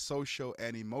for the social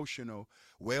and emotional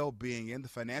well-being and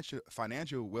the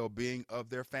financial well-being of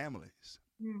their families.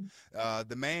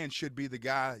 The man should be the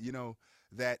guy,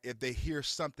 that if they hear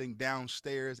something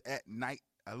downstairs at night,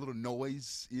 a little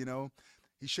noise,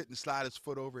 he shouldn't slide his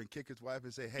foot over and kick his wife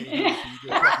and say, "Hey, can you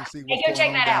go check and see what's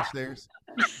going on downstairs?"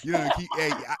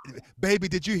 Hey, baby,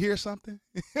 did you hear something?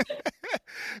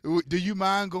 Do you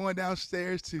mind going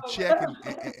downstairs to check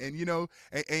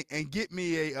and get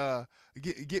me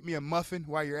a muffin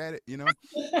while you're at it?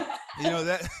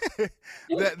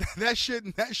 That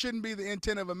shouldn't be the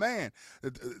intent of a man.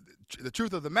 The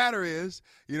truth of the matter is,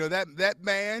 that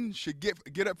man should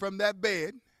get up from that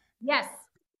bed. Yes.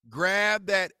 Grab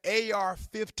that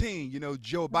AR-15.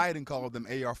 Joe Biden called them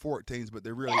AR-14s, but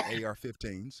they're really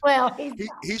AR-15s. Well,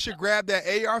 he should grab that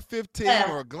AR-15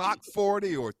 or Glock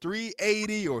 40 or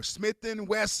 380 or Smith &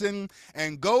 Wesson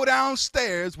and go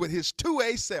downstairs with his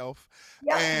 2A self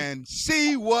and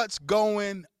see what's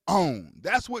going on.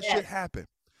 That's what should happen.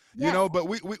 But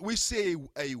we see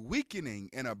a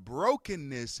weakening and a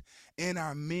brokenness in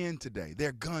our men today.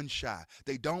 They're gun shy.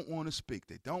 They don't want to speak.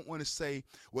 They don't want to say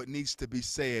what needs to be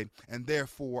said. And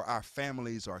therefore, our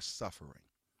families are suffering.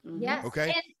 Yes. Okay.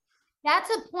 And that's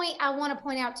a point I want to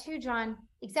point out too, John.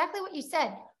 Exactly what you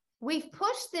said. We've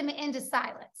pushed them into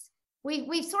silence.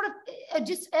 We've sort of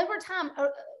just over time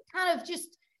kind of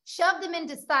just shoved them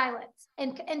into silence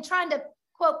and trying to,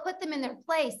 quote, put them in their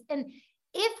place. And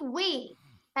if we,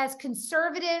 as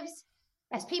conservatives,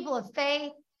 as people of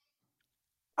faith,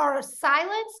 are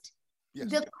silenced,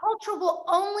 the culture will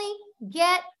only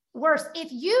get worse.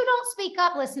 If you don't speak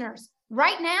up, listeners,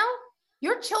 right now,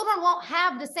 your children won't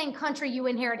have the same country you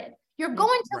inherited. You're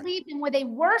going to leave them with a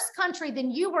worse country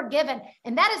than you were given.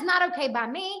 And that is not okay by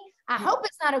me. I hope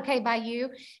it's not okay by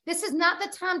you. This is not the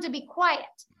time to be quiet.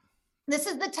 This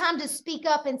is the time to speak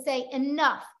up and say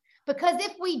enough. Because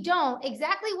if we don't,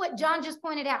 exactly what John just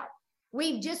pointed out,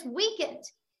 we've just weakened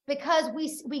because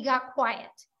we got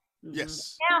quiet.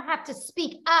 Yes. We now have to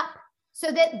speak up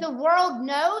so that the world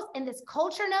knows and this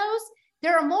culture knows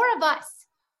there are more of us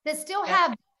that still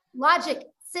have logic,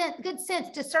 sense, good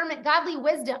sense, discernment, godly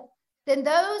wisdom than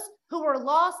those who were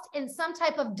lost in some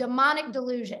type of demonic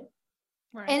delusion.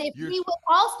 Right. And if we will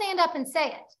all stand up and say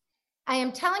it, I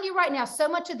am telling you right now, so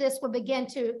much of this would begin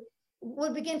to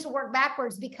work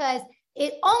backwards because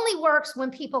it only works when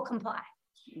people comply.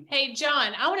 Hey,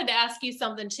 John, I wanted to ask you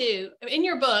something too. In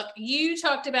your book, you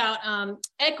talked about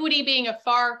equity being a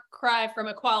far cry from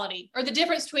equality, or the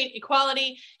difference between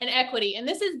equality and equity. And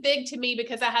this is big to me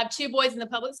because I have two boys in the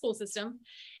public school system,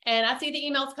 and I see the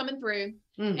emails coming through,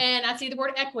 and I see the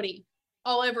word equity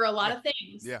all over a lot of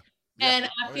things. Yeah. And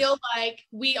I feel like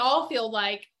we all feel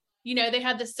like, they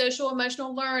have the social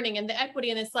emotional learning and the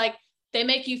equity, and it's like they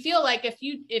make you feel like if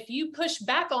you push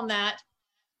back on that,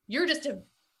 you're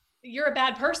a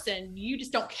bad person. You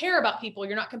just don't care about people.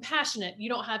 You're not compassionate. You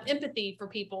don't have empathy for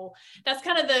people. That's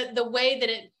kind of the way that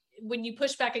when you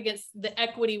push back against the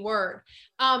equity word.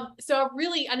 So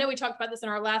I know we talked about this in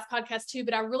our last podcast too,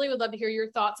 but I really would love to hear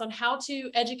your thoughts on how to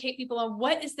educate people on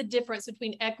what is the difference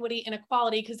between equity and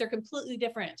equality, because they're completely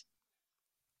different.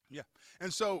 Yeah.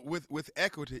 And so with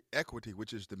equity,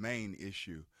 which is the main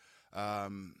issue,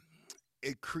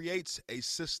 it creates a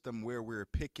system where we're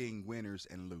picking winners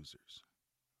and losers.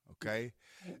 Okay.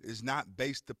 It's not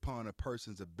based upon a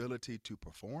person's ability to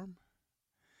perform.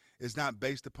 is not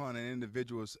based upon an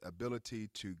individual's ability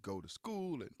to go to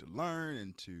school and to learn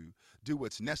and to do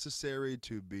what's necessary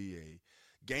to be a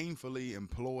gainfully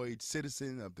employed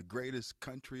citizen of the greatest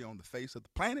country on the face of the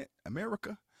planet,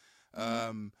 America.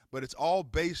 But it's all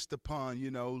based upon,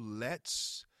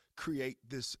 let's create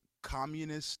this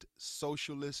communist,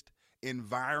 socialist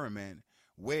environment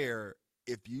where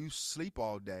if you sleep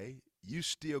all day, you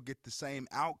still get the same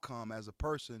outcome as a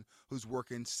person who's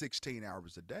working 16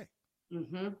 hours a day.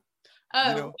 Mm-hmm.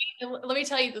 Oh, let me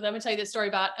tell you this story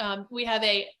about, we have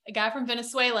a guy from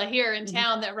Venezuela here in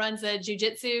town that runs a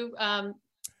jiu-jitsu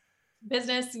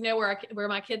business, where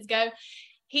my kids go.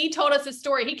 He told us a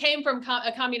story. He came from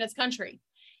a communist country.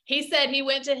 He said he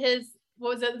went to his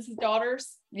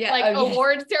daughter's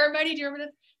award ceremony. Do you remember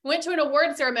this? Went to an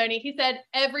award ceremony. He said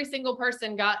every single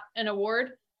person got an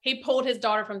award. He pulled his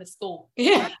daughter from the school.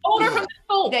 Pulled her from the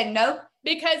school. Then nope.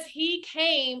 Because he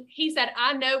said,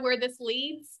 I know where this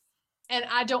leads and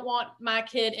I don't want my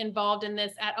kid involved in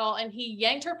this at all. And he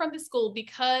yanked her from the school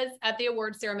because at the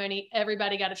award ceremony,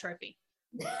 everybody got a trophy.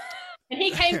 And he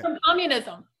came from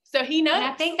communism. So he knows. And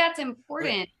I think that's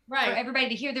important for right. everybody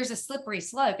to hear. There's a slippery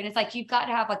slope. And it's like, you've got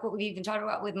to have, like what we even talked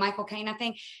about with Michael Caine, I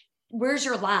think. Where's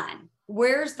your line?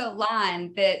 Where's the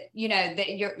line that,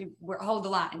 hold the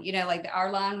line, like our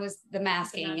line was the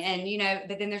masking and,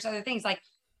 but then there's other things like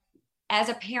as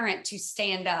a parent to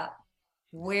stand up,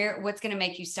 what's going to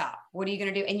make you stop? What are you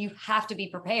going to do? And you have to be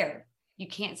prepared. You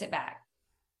can't sit back.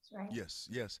 Right.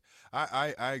 Yes.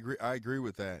 I agree. I agree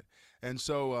with that. And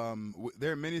so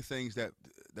there are many things that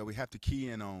we have to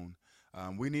key in on.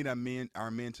 We need our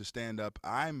men to stand up.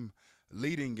 I'm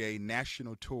leading a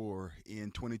national tour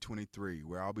in 2023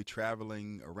 where I'll be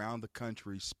traveling around the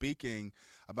country speaking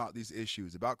about these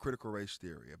issues, about critical race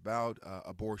theory, about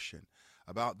abortion,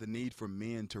 about the need for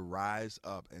men to rise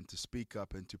up and to speak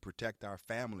up and to protect our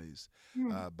families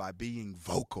by being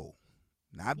vocal,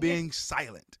 not being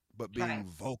silent, but being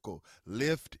vocal.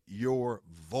 Lift your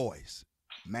voice,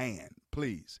 man,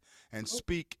 please, and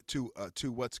speak to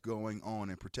what's going on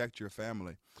and protect your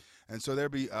family. And so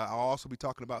I'll also be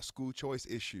talking about school choice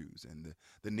issues and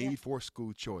the need for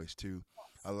school choice to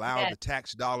allow the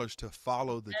tax dollars to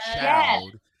follow the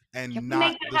child and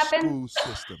not the school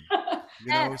system.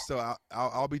 So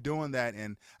I'll be doing that.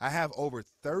 And I have over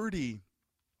 30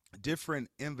 different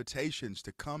invitations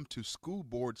to come to school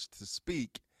boards to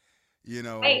speak,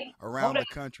 around the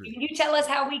country. Can you tell us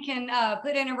how we can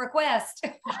put in a request?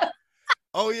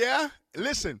 Oh, yeah?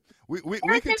 Listen, we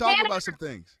can talk about some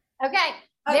things. Okay.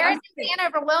 There's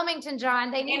Hanover, Wilmington,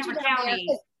 John. They need you down there.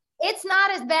 It's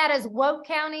not as bad as Woke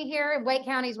County here. Wake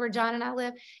County is where John and I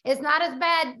live. It's not as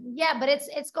bad yet, but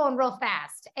it's going real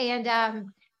fast. And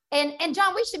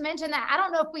John, we should mention that. I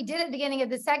don't know if we did at the beginning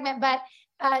of the segment, but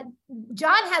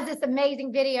John has this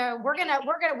amazing video.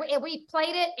 We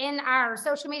played it in our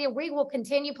social media. We will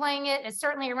continue playing it. It's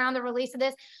certainly around the release of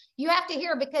this. You have to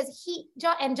hear because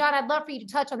John, I'd love for you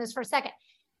to touch on this for a second.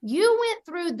 You went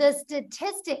through the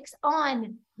statistics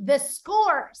on the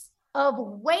scores of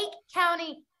Wake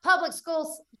County public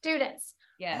school students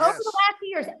over the last few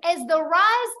years as the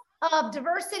rise of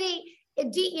diversity,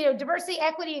 diversity,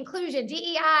 equity, inclusion,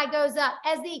 DEI goes up,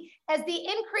 as the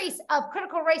increase of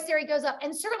critical race theory goes up,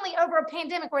 and certainly over a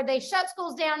pandemic where they shut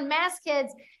schools down, mass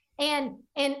kids, and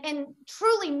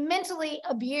truly mentally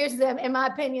abuse them, in my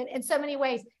opinion, in so many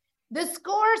ways. The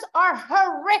scores are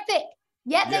horrific.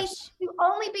 Yet they should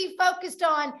only be focused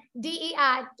on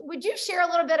DEI. Would you share a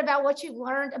little bit about what you've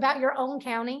learned about your own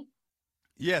county?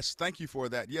 Yes, thank you for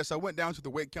that. Yes, I went down to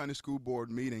the Wake County School Board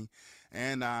meeting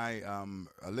and I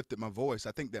lifted my voice.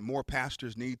 I think that more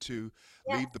pastors need to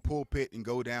leave the pulpit and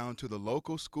go down to the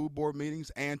local school board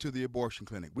meetings and to the abortion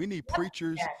clinic. We need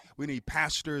preachers, we need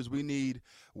pastors, we need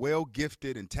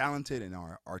well-gifted and talented and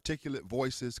articulate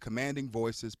voices, commanding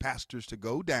voices, pastors to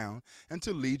go down and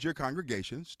to lead your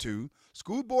congregations to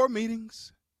school board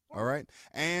meetings. All right.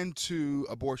 And to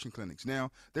abortion clinics. Now,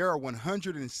 there are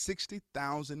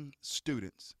 160,000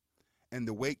 students in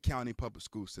the Wake County public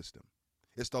school system.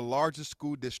 It's the largest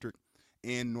school district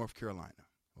in North Carolina.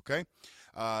 Okay.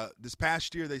 This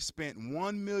past year, they spent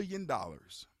 $1 million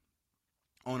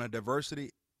on a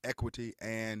diversity, equity,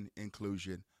 and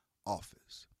inclusion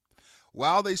office.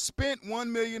 While they spent $1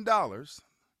 million,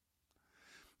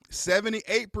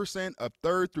 78% of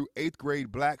 3rd through 8th grade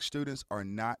Black students are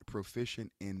not proficient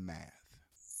in math.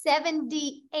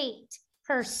 78%.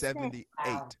 78%.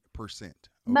 Okay.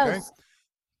 Most.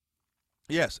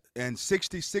 Yes, and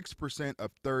 66%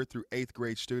 of 3rd through 8th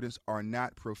grade students are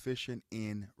not proficient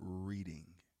in reading.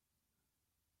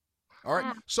 All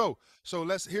right. So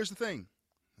here's the thing.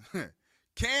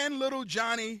 Can little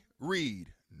Johnny read?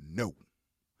 No.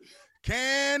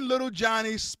 Can little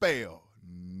Johnny spell?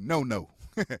 No, no.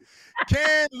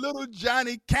 Can little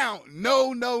Johnny count?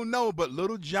 No, no, no. But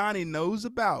little Johnny knows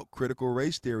about critical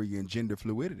race theory and gender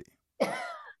fluidity.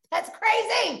 That's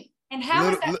crazy. And how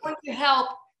is that going to help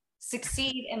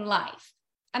succeed in life?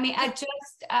 I mean,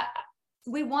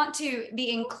 we want to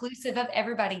be inclusive of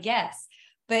everybody, yes.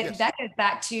 But that goes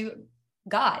back to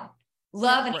God,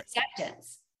 love and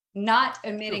acceptance, not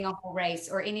omitting a whole race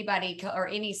or anybody or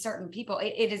any certain people.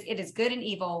 It is good and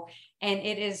evil. And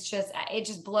it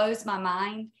just blows my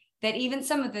mind that even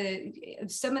some of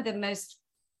the most,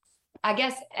 I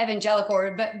guess,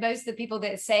 evangelical, but most of the people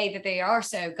that say that they are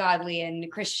so godly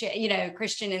and Christian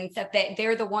and stuff, that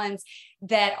they're the ones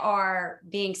that are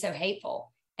being so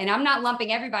hateful. And I'm not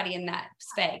lumping everybody in that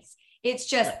space. It's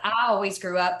just, I always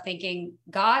grew up thinking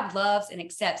God loves and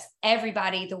accepts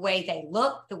everybody the way they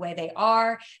look, the way they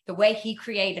are, the way he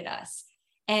created us.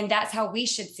 And that's how we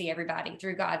should see everybody,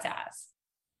 through God's eyes.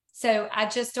 So I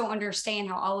just don't understand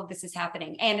how all of this is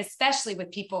happening. And especially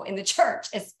with people in the church,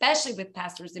 especially with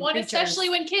pastors and preachers. Especially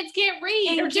when kids can't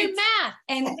read or do math.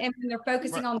 And when they're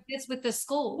focusing on this with the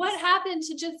schools. What happened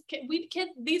to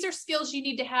these are skills you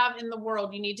need to have in the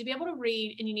world. You need to be able to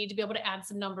read, and you need to be able to add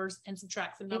some numbers and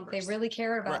subtract some numbers. If they really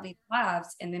care about these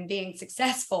lives and then being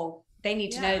successful, they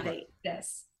need to know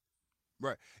this.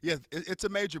 Right. Yeah, it's a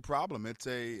major problem. It's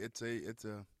a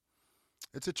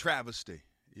travesty.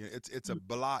 Yeah, it's a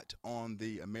blot on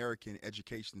the American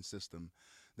education system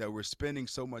that we're spending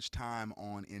so much time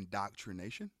on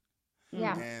indoctrination.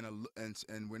 Yeah.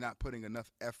 And we're not putting enough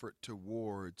effort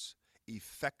towards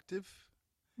effective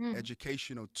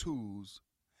educational tools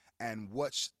and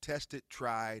what's tested,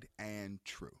 tried, and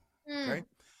true. Okay.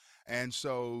 And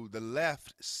so the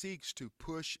left seeks to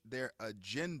push their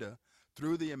agenda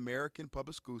through the American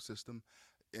public school system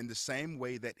in the same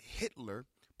way that Hitler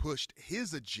pushed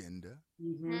his agenda,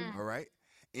 all right,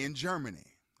 in Germany.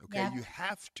 Okay, you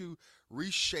have to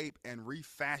reshape and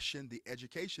refashion the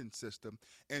education system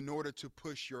in order to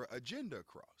push your agenda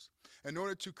across, in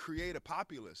order to create a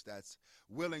populace that's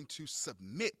willing to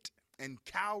submit and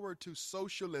cower to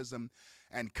socialism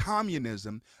and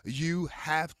communism. You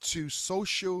have to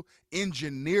social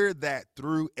engineer that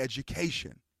through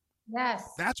education. Yes.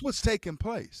 That's what's taking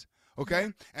place.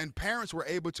 Okay. And parents were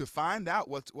able to find out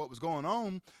what was going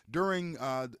on during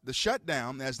the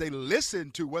shutdown as they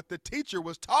listened to what the teacher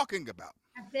was talking about.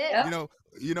 That's it.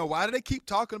 You know, why do they keep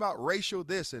talking about racial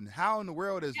this, and how in the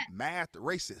world is math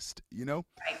racist?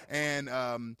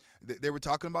 And they were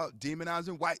talking about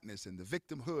demonizing whiteness and the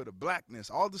victimhood of blackness,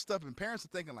 all this stuff. And parents are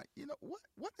thinking like,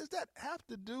 what does that have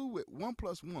to do with 1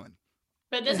 + 1?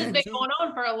 But this has been going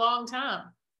on for a long time.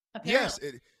 Apparently. Yes,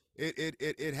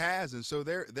 it has. And so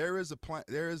there is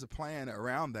a plan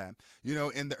around that.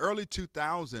 In the early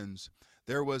 2000s,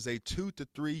 there was a 2 to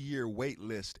 3 year wait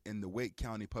list in the Wake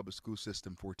County public school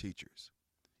system for teachers.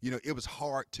 It was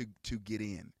hard to get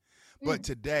in. But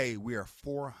today we are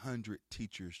 400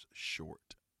 teachers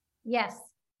short. Yes.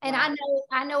 And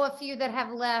I know a few that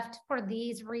have left for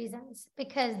these reasons,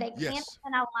 because they can't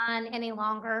align any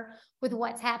longer with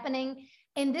what's happening.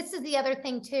 And this is the other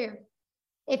thing too.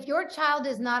 If your child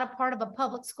is not a part of a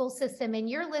public school system and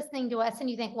you're listening to us and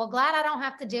you think, well, glad I don't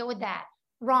have to deal with that.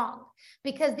 Wrong.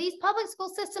 Because these public school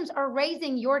systems are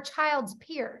raising your child's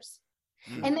peers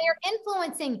and they are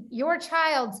influencing your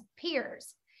child's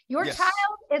peers. Your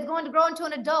child is going to grow into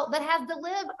an adult that has to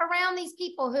live around these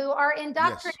people who are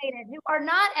indoctrinated, who are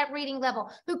not at reading level,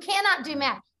 who cannot do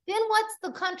math. Then what's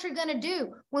the country going to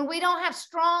do when we don't have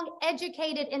strong,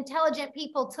 educated, intelligent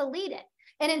people to lead it?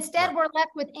 And instead we're left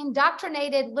with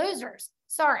indoctrinated losers.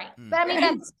 Sorry. But I mean,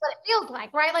 that's what it feels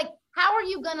like, right? Like, how are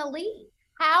you going to lead?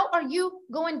 How are you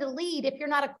going to lead if you're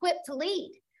not equipped to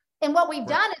lead? And what we've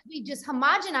done is we just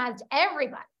homogenized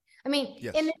everybody. I mean,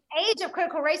 in this age of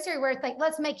critical race theory, where it's like,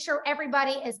 let's make sure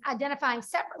everybody is identifying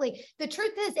separately. The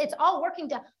truth is, it's all working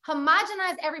to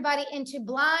homogenize everybody into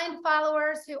blind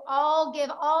followers who all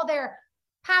give all their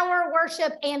power,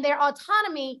 worship, and their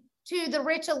autonomy to the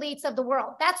rich elites of the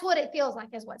world. That's what it feels like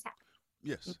is what's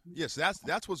happening. Yes,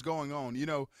 that's what's going on.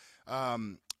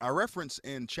 I reference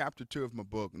in chapter 2 of my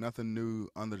book, Nothing New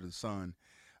Under the Sun,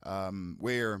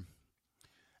 where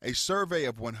a survey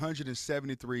of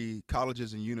 173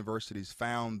 colleges and universities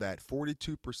found that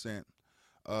 42%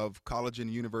 of college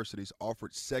and universities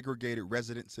offered segregated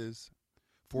residences,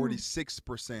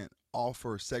 46%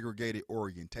 offer segregated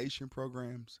orientation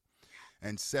programs,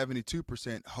 and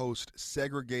 72% host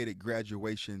segregated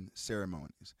graduation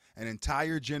ceremonies. An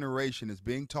entire generation is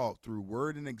being taught through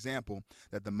word and example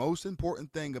that the most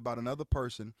important thing about another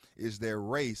person is their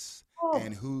race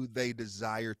and who they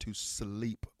desire to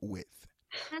sleep with.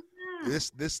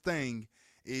 This thing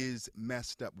is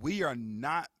messed up. We are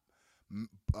not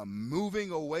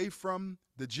moving away from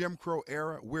the Jim Crow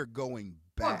era. We're going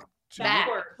back to back.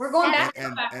 it. We're going back.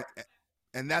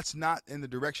 And that's not in the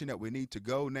direction that we need to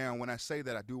go. Now, when I say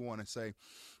that, I do want to say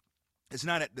it's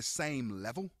not at the same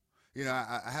level. You know,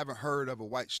 I haven't heard of a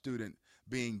white student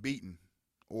being beaten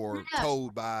or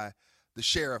told by the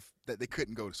sheriff that they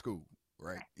couldn't go to school,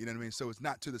 right? You know what I mean? So it's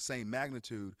not to the same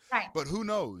magnitude. Right. But who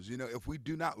knows? You know, if we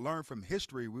do not learn from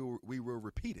history, we will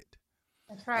repeat it.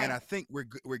 That's right. And I think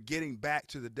we're getting back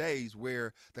to the days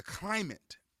where the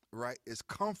climate, right, is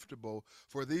comfortable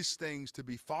for these things to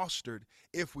be fostered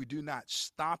if we do not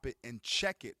stop it and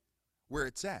check it where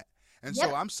it's at. And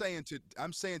so I'm saying to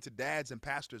dads and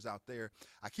pastors out there,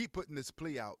 I keep putting this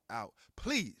plea out.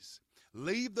 Please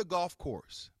leave the golf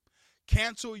course.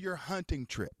 Cancel your hunting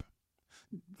trip.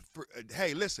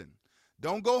 Hey, listen,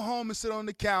 don't go home and sit on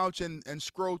the couch and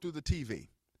scroll through the TV.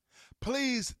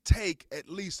 Please take at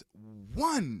least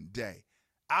one day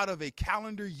out of a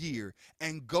calendar year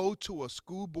and go to a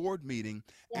school board meeting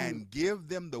and give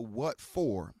them the what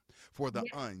for the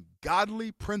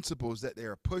ungodly principles that they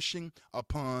are pushing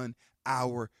upon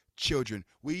our children.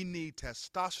 We need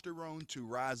testosterone to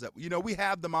rise up. You know, we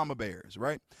have the mama bears,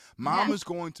 right? Mom is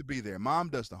going to be there. Mom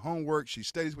does the homework. She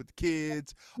studies with the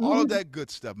kids, all of that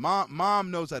good stuff. Mom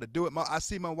knows how to do it. I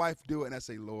see my wife do it, and I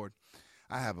say, Lord,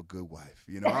 I have a good wife.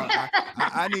 You know,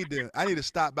 I need to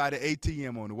stop by the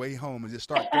ATM on the way home and just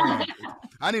start throwing.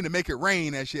 I need to make it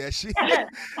rain as she does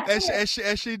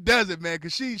it, man,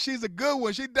 because she's a good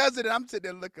one. She does it, and I'm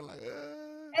sitting there looking like.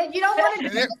 And you don't want to do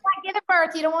just like giving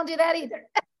birth. You don't want to do that either.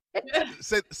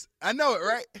 I know it,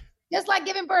 right? Just like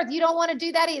giving birth, you don't want to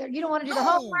do that either. You don't want to do the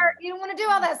homework. You don't want to do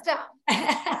all that stuff.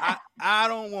 I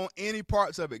don't want any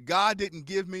parts of it. God didn't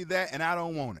give me that, and I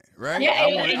don't want it, right? Yeah, I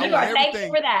want everything. Thank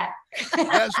you for that.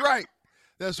 That's right.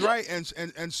 That's right.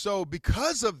 And so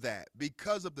because of that,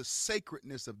 because of the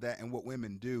sacredness of that and what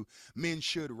women do, men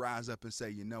should rise up and say,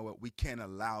 you know what, we can't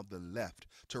allow the left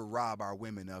to rob our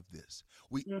women of this.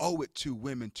 We owe it to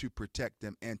women to protect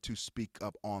them and to speak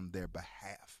up on their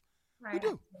behalf. Right. We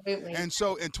do. Absolutely. And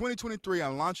so in 2023,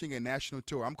 I'm launching a national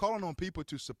tour. I'm calling on people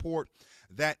to support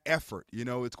that effort. You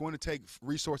know, it's going to take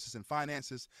resources and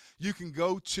finances. You can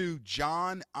go to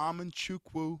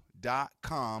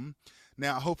johnamanchukwu.com.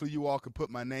 Now, hopefully you all can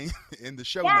put my name in the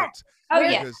show notes. Oh,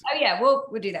 yeah. We'll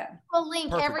do that. We'll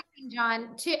link everything,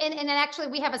 John, and actually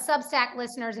we have a Substack,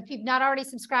 listeners. If you've not already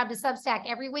subscribed to Substack,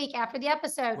 every week after the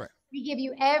episode, we give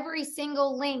you every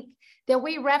single link that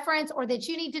we reference or that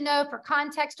you need to know for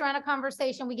context around a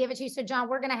conversation. We give it to you. So, John,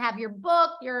 we're going to have your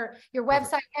book, your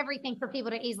website, everything for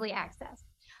people to easily access.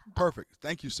 Perfect.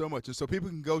 Thank you so much. And so people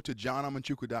can go to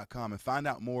johnamanchukwu.com and find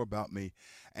out more about me.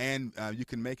 And you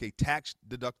can make a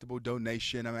tax-deductible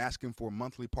donation. I'm asking for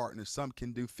monthly partners. Some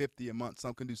can do $50 a month.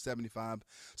 Some can do $75.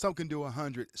 Some can do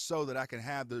 $100 so that I can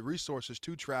have the resources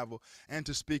to travel and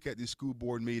to speak at these school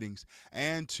board meetings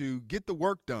and to get the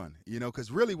work done, you know,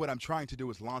 because really what I'm trying to do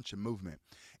is launch a movement.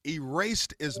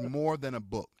 Erased is more than a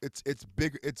book. It's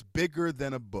bigger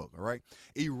than a book, all right?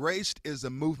 Erased is a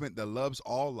movement that loves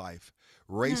all life,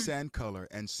 race and color,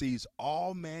 and sees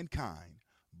all mankind,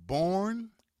 born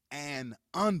and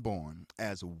unborn,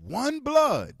 as one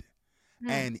blood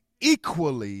and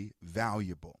equally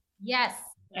valuable. Yes.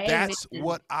 That's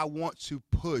what I want to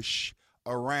push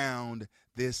around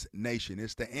this nation.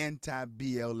 It's the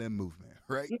anti-BLM movement,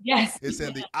 right? Yes. It's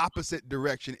in the opposite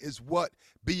direction. It's what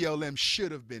BLM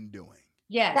should have been doing.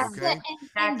 Yes. Okay.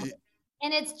 And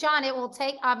it's, John, it will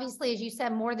take, obviously, as you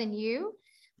said, more than you,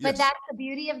 but that's the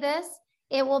beauty of this.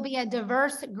 It will be a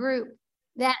diverse group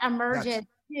that emerges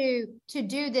to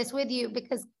do this with you,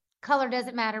 because color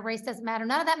doesn't matter, race doesn't matter.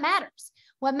 None of that matters.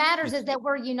 What matters is that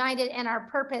we're united in our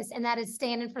purpose, and that is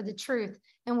standing for the truth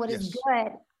and what is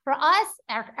good for us,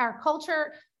 our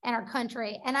culture, and our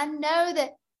country. And I know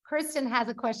that Kristen has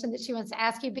a question that she wants to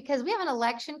ask you, because we have an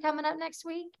election coming up next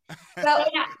week. So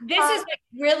this is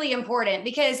really important,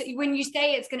 because when you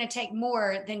say it's going to take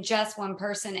more than just one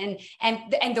person,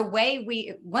 and the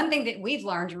way one thing that we've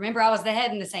learned, remember I was the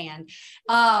head in the sand,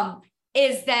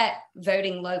 is that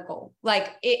voting local,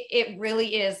 like it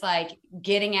really is like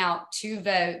getting out to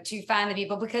vote, to find the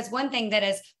people, because one thing that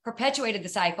has perpetuated the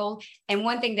cycle, and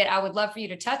one thing that I would love for you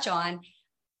to touch on,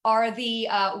 are the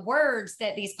words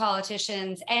that these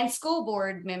politicians and school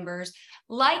board members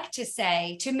like to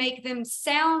say to make them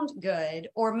sound good,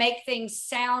 or make things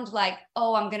sound like,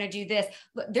 oh, I'm going to do this.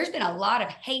 But there's been a lot of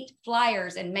hate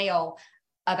flyers and mail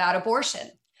about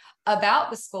abortion, about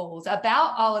the schools,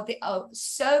 about all of the,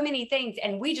 so many things.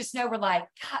 And we just know, we're like,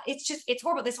 God, it's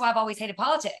horrible. This is why I've always hated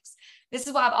politics. This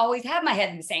is why I've always had my head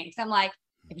in the sand. Because I'm like,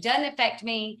 If it doesn't affect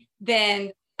me,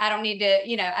 then I don't need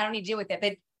to, I don't need to deal with it.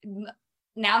 But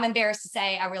now I'm embarrassed to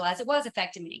say I realize it was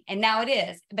affecting me, and now it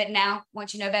is. But now,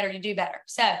 once you know better, you do better.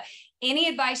 So any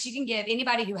advice you can give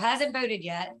anybody who hasn't voted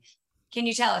yet, can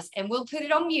you tell us? And we'll put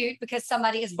it on mute because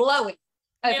somebody is blowing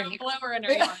over here. Blower in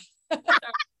our yard.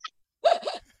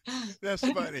 That's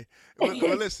funny.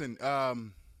 Well, listen,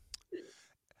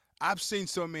 I've seen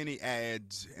so many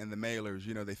ads and the mailers,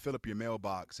 they fill up your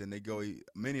mailbox and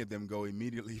many of them go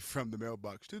immediately from the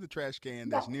mailbox to the trash can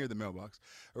that's near the mailbox,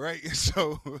 right?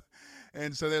 So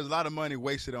there's a lot of money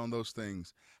wasted on those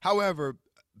things. However,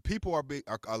 people are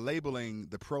labeling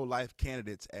the pro-life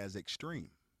candidates as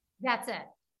extreme. That's it.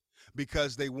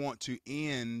 Because they want to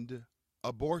end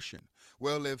abortion.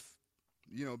 Well, if,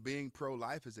 being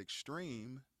pro-life is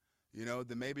extreme,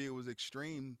 then maybe it was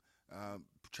extreme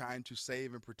trying to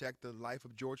save and protect the life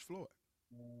of George Floyd.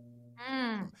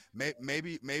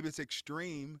 Maybe it's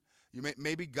extreme.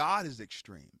 Maybe God is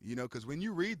extreme, because when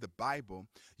you read the Bible,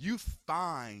 you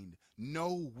find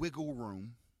no wiggle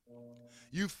room.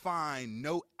 You find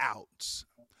no outs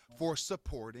for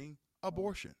supporting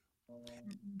abortion.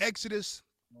 Exodus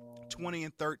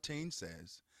 20:13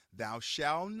 says, "Thou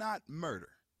shalt not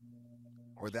murder,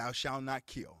 or thou shalt not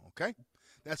kill." Okay,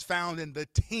 that's found in the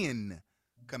 10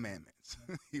 Commandments.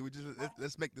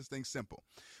 Let's make this thing simple.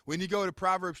 When you go to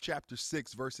Proverbs chapter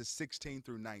 6, verses 16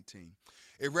 through 19,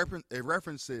 it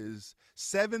references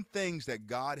 7 things that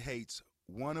God hates,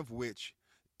 one of which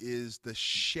is the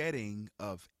shedding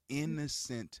of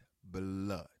innocent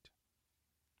blood.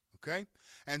 Okay?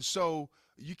 And so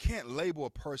you can't label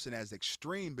a person as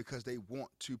extreme because they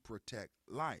want to protect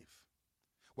life,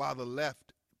 while the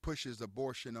left pushes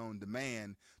abortion on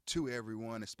demand to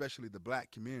everyone, especially the black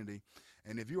community.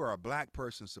 And if you are a black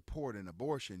person supporting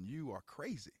abortion, you are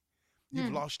crazy.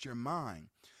 You've lost your mind.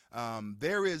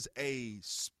 There is a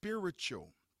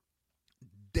spiritual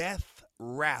death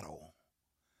rattle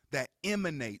that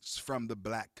emanates from the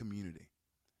black community.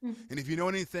 And if you know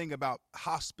anything about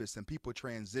hospice and people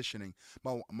transitioning,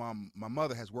 my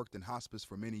mother has worked in hospice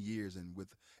for many years and with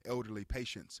elderly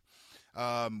patients.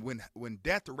 When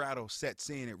death rattle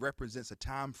sets in, it represents a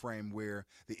time frame where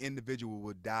the individual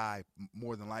will die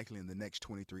more than likely in the next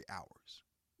 23 hours.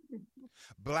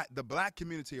 The black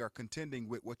community are contending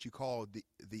with what you call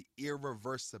the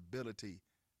irreversibility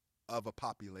of a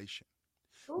population.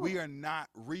 Ooh. We are not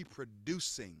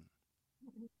reproducing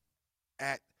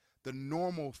at the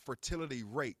normal fertility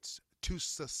rates to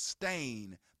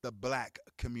sustain the black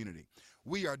community.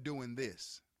 We are doing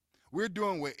this. We're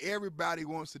doing what everybody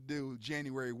wants to do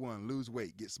January 1, lose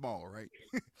weight, get small, right?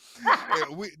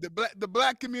 The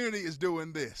black community is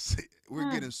doing this.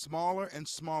 We're getting smaller and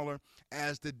smaller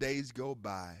as the days go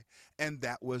by. And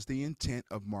that was the intent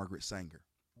of Margaret Sanger.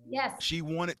 Yes. She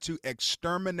wanted to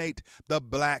exterminate the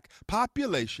black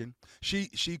population.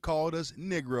 She called us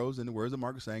Negroes. In the words of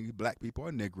Margaret Sanger, black people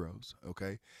are Negroes,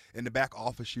 okay? In the back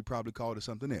office, she probably called us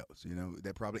something else,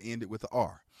 that probably ended with an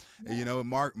R. Yeah.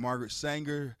 Margaret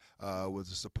Sanger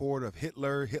was a supporter of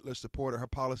Hitler. Hitler supported her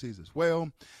policies as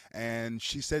well. And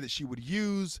she said that she would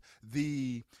use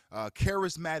the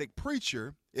charismatic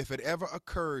preacher if it ever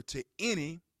occurred to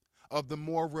any of the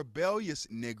more rebellious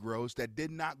Negroes that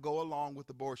did not go along with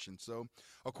abortion. So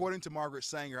according to Margaret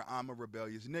Sanger, I'm a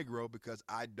rebellious Negro because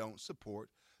I don't support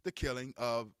the killing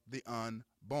of the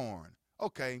unborn.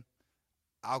 Okay,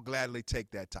 I'll gladly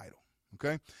take that title.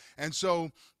 Okay, and so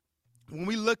when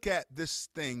we look at this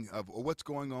thing of what's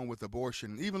going on with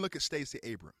abortion, even look at Stacey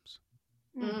Abrams.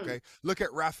 Okay, look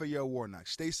at Raphael Warnock.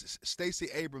 Stacey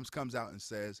Abrams comes out and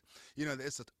says,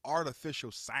 it's an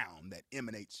artificial sound that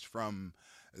emanates from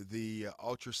the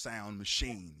ultrasound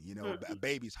machine. A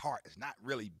baby's heart is not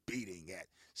really beating at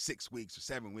 6 weeks or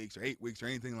 7 weeks or 8 weeks or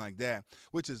anything like that,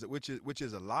 which is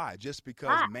a lie. Just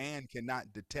because man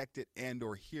cannot detect it and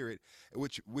or hear it,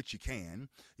 which you can,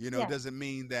 doesn't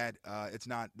mean that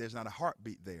there's not a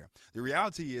heartbeat there. The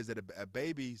reality is that a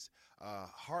baby's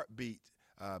heartbeat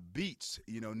beats,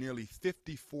 nearly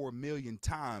 54 million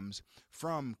times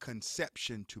from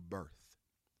conception to birth.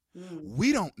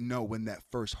 We don't know when that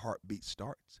first heartbeat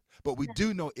starts, but we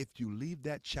do know if you leave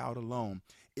that child alone,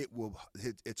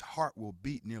 its heart will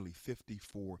beat nearly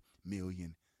 54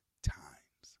 million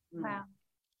times. Wow.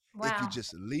 If you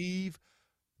just leave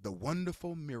the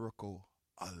wonderful miracle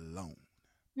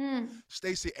alone.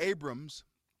 Stacey Abrams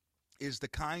is the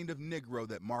kind of Negro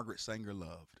that Margaret Sanger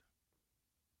loved.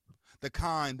 The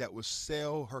kind that would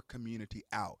sell her community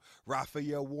out.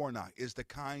 Raphael Warnock is the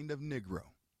kind of Negro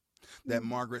that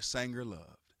Margaret Sanger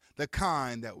loved. The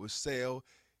kind that would sell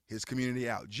his community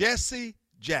out. Jesse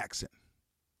Jackson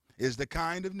is the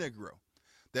kind of Negro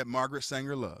that Margaret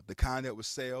Sanger loved, the kind that would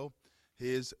sell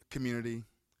his community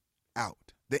out.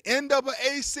 The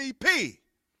NAACP,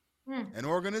 an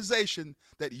organization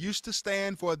that used to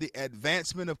stand for the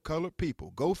advancement of colored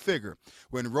people. Go figure.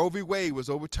 When Roe v. Wade was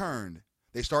overturned,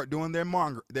 they start doing their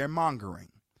mongering.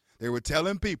 They were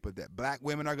telling people that black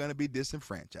women are going to be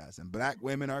disenfranchised and black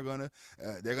women are going to,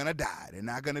 they're going to die. They're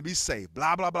not going to be safe,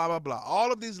 blah, blah, blah, blah, blah.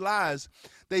 All of these lies,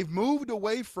 they've moved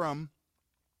away from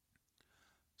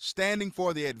standing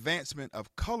for the advancement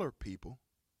of colored people,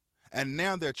 and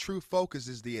now their true focus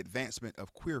is the advancement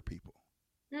of queer people.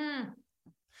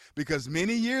 Because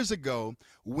many years ago,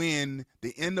 when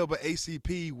the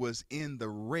NAACP was in the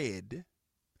red,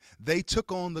 they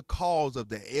took on the cause of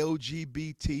the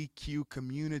LGBTQ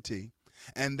community,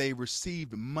 and they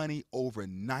received money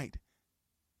overnight.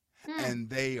 And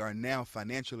they are now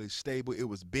financially stable. It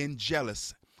was Ben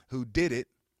Jealous who did it.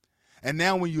 And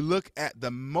now when you look at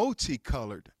the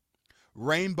multicolored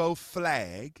rainbow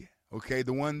flag, okay,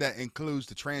 the one that includes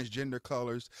the transgender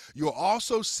colors, you'll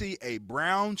also see a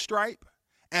brown stripe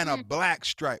and a black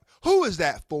stripe. Who is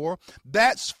that for?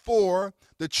 That's for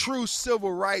the true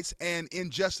civil rights and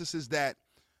injustices that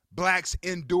blacks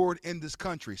endured in this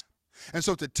country. And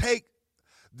so to take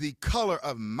the color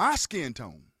of my skin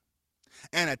tone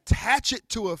and attach it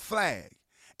to a flag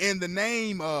in the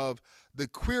name of the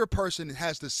queer person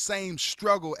has the same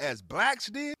struggle as blacks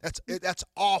did, that's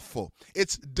awful.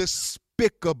 It's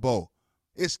despicable.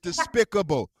 It's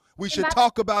despicable. We should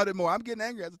talk about it more. I'm getting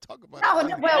angry as I talk about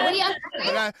it.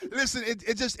 Well, listen,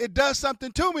 it does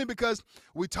something to me, because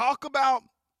we talk about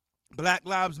Black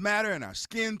Lives Matter and our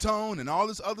skin tone and all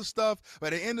this other stuff,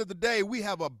 but at the end of the day, we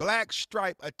have a black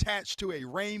stripe attached to a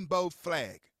rainbow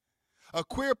flag. A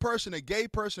queer person, a gay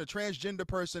person, a transgender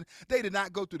person, they did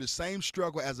not go through the same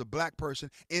struggle as a black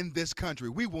person in this country.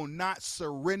 We will not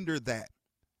surrender that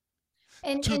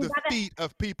to the feet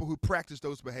of people who practice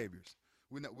those behaviors.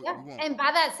 We won't. And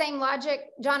by that same logic,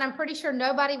 John, I'm pretty sure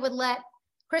nobody would let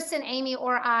Kristen, Amy,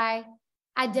 or I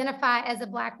identify as a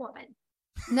black woman.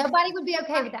 Nobody would be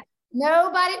okay with that.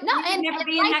 Nobody. No, and never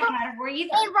be in that category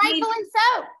either. And rightfully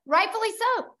so. Rightfully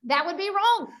so. That would be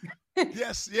wrong.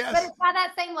 Yes. But it's by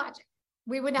that same logic.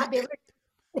 We would not be able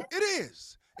to.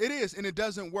 It is, and it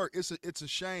doesn't work. It's a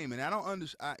shame, and I don't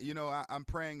understand. I'm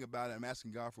praying about it. I'm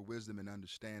asking God for wisdom and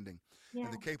understanding,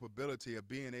 and the capability of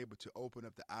being able to open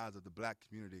up the eyes of the black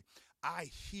community. I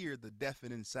hear the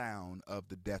deafening sound of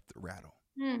the death rattle.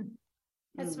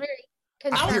 That's very. I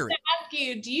want to ask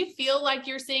you: do you feel like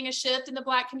you're seeing a shift in the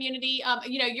black community?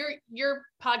 Your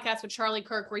podcast with Charlie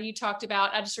Kirk, where you talked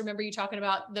about. I just remember you talking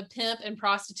about the pimp and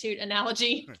prostitute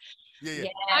analogy. Yeah.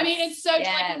 Yes. I mean, it's so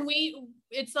like when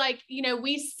it's like,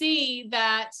 we see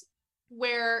that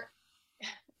where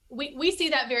we see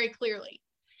that very clearly,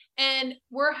 and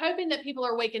we're hoping that people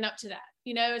are waking up to that,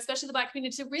 especially the black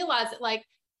community, to realize that like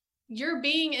you're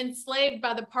being enslaved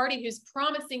by the party who's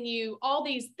promising you all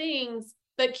these things,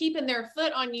 but keeping their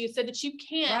foot on you so that you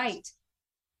can't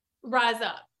rise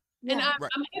up. Yeah. And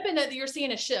I'm hoping that you're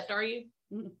seeing a shift. Are you?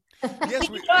 Yes,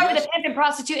 we go over the pimp and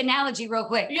prostitute analogy real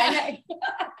quick. Yeah.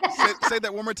 say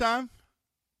that one more time.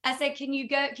 I said, can you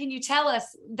tell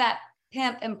us that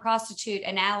pimp and prostitute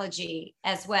analogy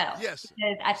as well? Yes.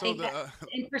 Because I think that's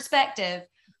in perspective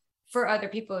for other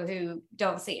people who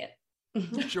don't see it.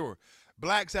 Sure.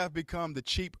 Blacks have become the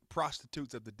cheap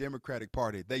prostitutes of the Democratic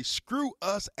Party. They screw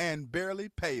us and barely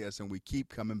pay us, and we keep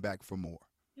coming back for more.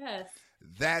 Yes.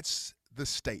 That's the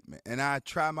statement. And I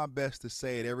try my best to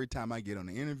say it every time I get on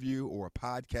an interview or a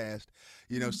podcast.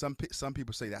 Some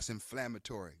people say that's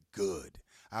inflammatory. Good.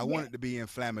 I want it to be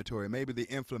inflammatory. Maybe the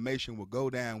inflammation will go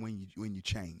down when you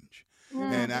change.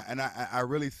 And I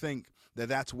really think that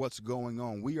that's what's going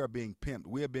on. We are being pimped.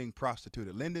 We are being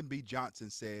prostituted. Lyndon B. Johnson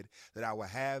said that I will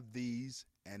have these,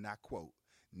 and I quote,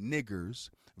 niggers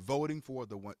voting for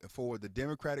the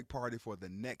Democratic Party for the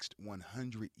next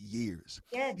 100 years.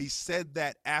 Good. He said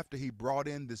that after he brought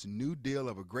in this new deal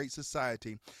of a great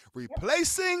society,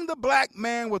 replacing the black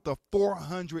man with a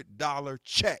 $400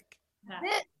 check.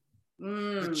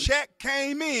 The check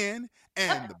came in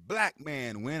and the black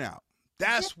man went out.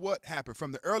 That's what happened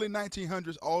from the early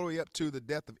 1900s all the way up to the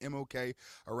death of MLK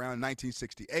around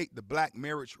 1968. The black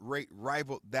marriage rate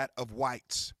rivaled that of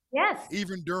whites. Yes.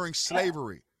 Even during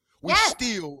slavery, we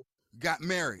still got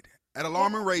married at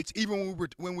alarming rates, even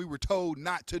when we were told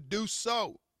not to do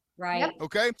so. Right.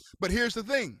 Okay. But here's the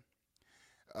thing.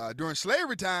 During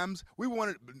slavery times, we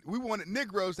wanted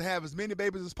Negroes to have as many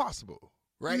babies as possible.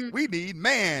 Right. We need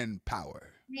manpower.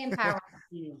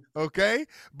 Okay.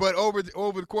 But over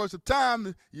the course of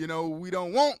time, we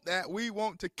don't want that. We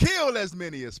want to kill as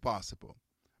many as possible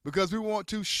because we want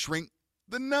to shrink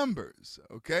the numbers,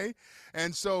 okay?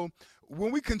 And so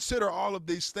when we consider all of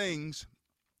these things,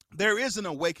 there is an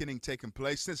awakening taking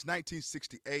place. Since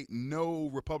 1968, no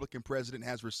Republican president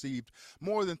has received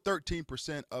more than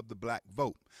 13% of the black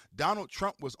vote. Donald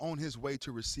Trump was on his way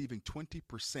to receiving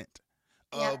 20%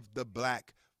 of the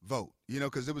black vote,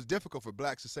 because it was difficult for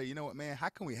blacks to say, you know what, man, how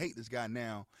can we hate this guy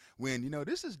now when,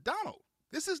 this is Donald.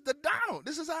 This is the Donald.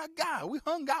 This is our guy. We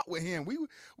hung out with him.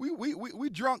 We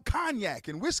drunk cognac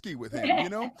and whiskey with him,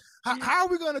 How are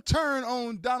we going to turn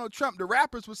on Donald Trump? The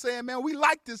rappers were saying, man, we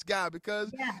like this guy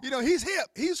because, he's hip.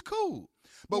 He's cool.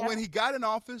 But when he got in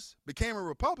office, became a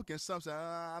Republican, some said,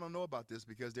 I don't know about this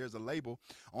because there's a label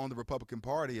on the Republican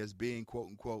Party as being, quote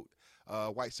unquote,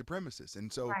 white supremacists.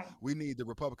 And so we need the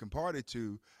Republican Party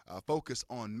to focus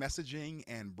on messaging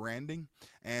and branding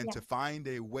and to find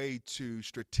a way to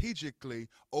strategically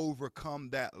overcome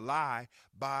that lie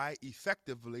by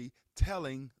effectively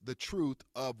telling the truth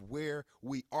of where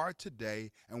we are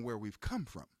today and where we've come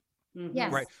from.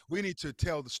 Yes. Right. We need to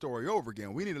tell the story over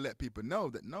again. We need to let people know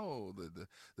that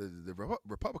the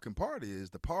Republican Party is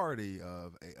the party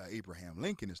of Abraham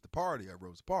Lincoln. It's the party of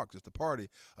Rosa Parks. It's the party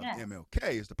of MLK.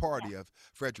 It's the party of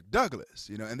Frederick Douglass.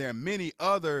 And there are many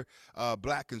other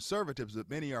black conservatives that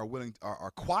many are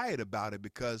are quiet about it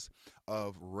because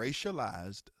of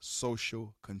racialized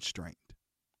social constraint.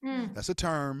 That's a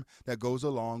term that goes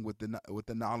along with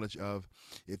the knowledge of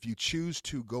if you choose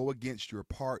to go against your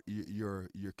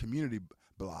community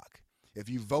block, if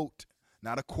you vote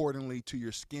not accordingly to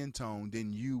your skin tone,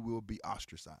 then you will be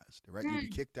ostracized, right? You'll be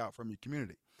kicked out from your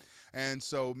community. And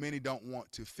so many don't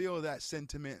want to feel that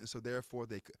sentiment, and so therefore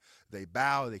they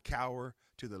bow, they cower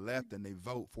to the left, and they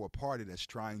vote for a party that's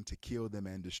trying to kill them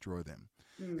and destroy them.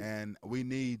 And we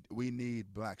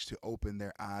need blacks to open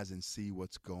their eyes and see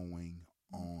what's going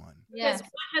on. Yes.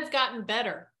 What has gotten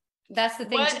better? That's the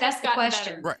thing. That's the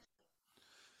question. Better? Right.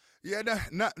 Yeah,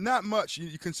 not much.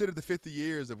 You consider the 50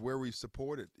 years of where we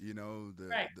supported,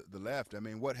 the left. I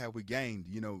mean, what have we gained?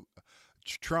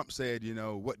 Trump said,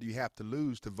 what do you have to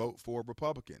lose to vote for a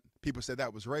Republican? People said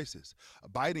that was racist.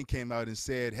 Biden came out and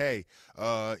said, hey,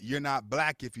 you're not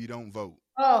black if you don't vote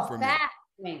for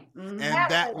me. And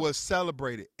that was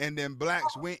celebrated. And then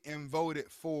blacks went and voted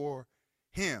for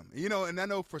him, and I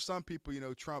know for some people,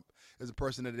 Trump is a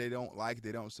person that they don't like,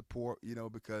 they don't support,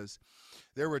 because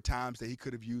there were times that he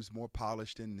could have used more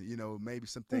polished and, maybe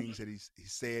some things that he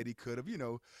said he could have,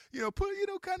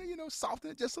 put, kind of,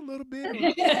 soften it just a little bit,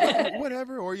 or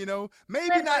whatever, or,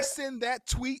 maybe not send that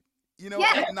tweet,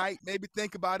 at night, maybe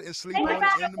think about it and sleep on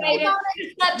it in the morning.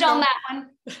 Slept on that one.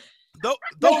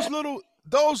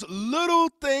 Those little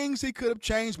things he could have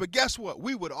changed, but guess what?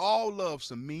 We would all love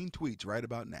some mean tweets right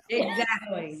about now.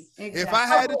 Exactly. If I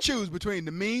had to choose between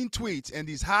the mean tweets and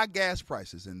these high gas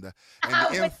prices and the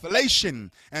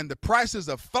inflation and the prices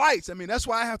of flights, I mean, that's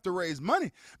why I have to raise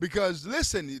money because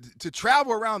listen, to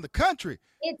travel around the country,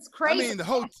 it's crazy. I mean,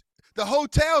 the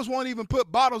hotels won't even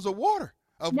put bottles of water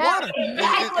in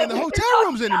the hotel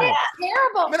rooms anymore. It's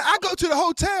terrible. Man, I go to the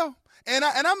hotel. And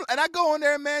I go in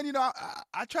there, man,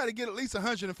 I try to get at least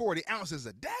 140 ounces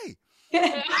a day.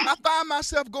 I find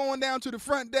myself going down to the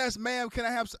front desk, ma'am, can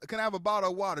I have a bottle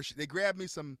of water? They grab me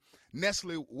some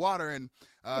Nestle water and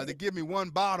they give me one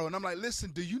bottle. And I'm like,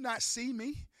 listen, do you not see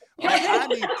me?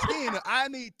 I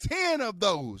need 10 of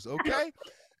those, okay?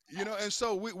 And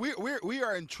so we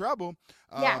are in trouble.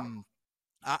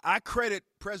 I credit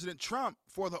President Trump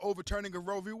for the overturning of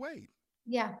Roe v. Wade.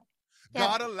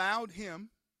 God allowed him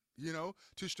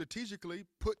to strategically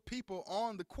put people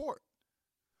on the court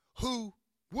who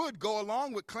would go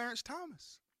along with Clarence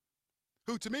Thomas,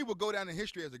 who to me will go down in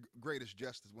history as the greatest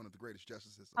justice, one of the greatest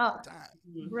justices of all time.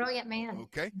 Brilliant man.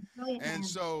 Okay. Brilliant and man.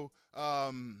 So,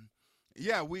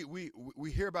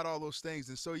 we hear about all those things.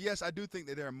 And so, yes, I do think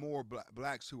that there are more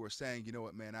blacks who are saying, you know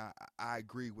what, man, I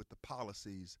agree with the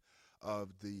policies of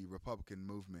the Republican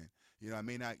movement. I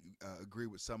may not agree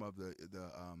with some of the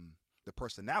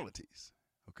personalities.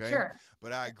 Okay. Sure.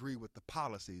 But I agree with the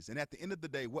policies. And at the end of the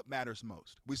day, what matters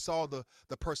most? We saw the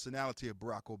personality of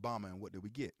Barack Obama, and what did we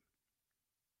get?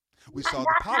 We saw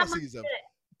the policies of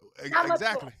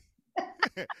exactly.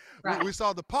 Right. We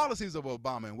saw the policies of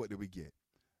Obama, and what did we get?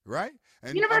 Right?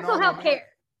 And universal health care.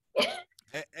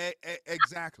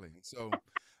 Exactly. So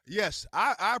yes,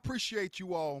 I appreciate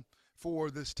you all for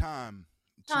this time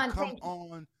to come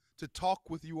on to talk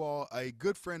with you all. A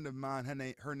good friend of mine,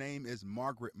 her name is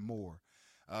Margaret Moore.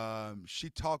 She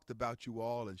talked about you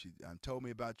all, and she told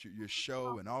me about your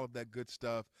show and all of that good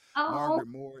stuff. Margaret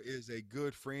Moore is a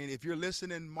good friend. If you're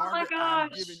listening, Margaret, I'm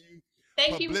giving you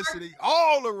publicity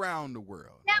all around the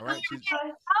world. All right?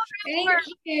 Thank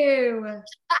you.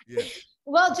 Yes.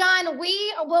 Well, John,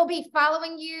 we will be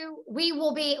following you. We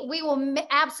will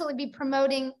absolutely be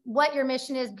promoting what your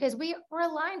mission is because we're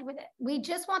aligned with it. We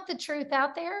just want the truth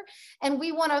out there, and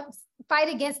we want to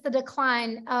fight against the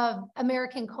decline of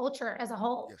American culture as a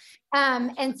whole. Yes.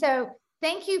 And so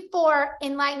thank you for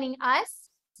enlightening us.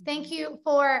 Thank you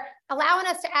for allowing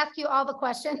us to ask you all the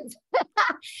questions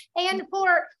and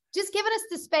for just giving us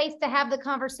the space to have the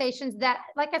conversations that,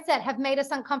 like I said, have made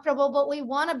us uncomfortable, but we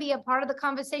want to be a part of the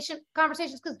conversations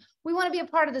because we want to be a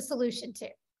part of the solution too.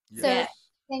 Yes. So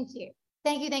thank you.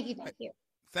 Thank you. Thank you. Thank you.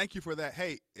 Thank you for that.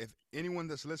 Hey, if anyone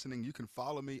that's listening, you can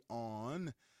follow me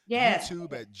on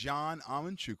YouTube at John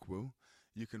Amanchukwu.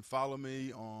 You can follow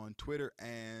me on Twitter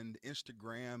and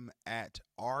Instagram at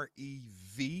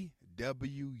REVWU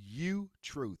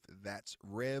Truth. That's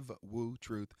Rev Woo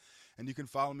Truth. And you can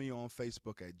follow me on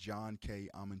Facebook at John K.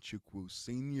 Amanchukwu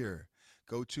Sr.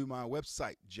 Go to my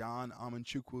website,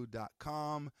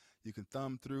 johnamanchukwu.com. You can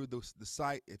thumb through the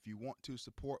site if you want to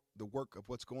support the work of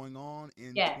what's going on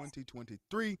in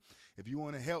 2023. If you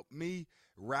want to help me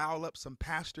rile up some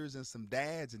pastors and some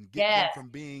dads and get them from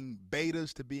being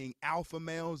betas to being alpha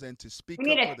males and to speak up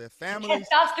for their families.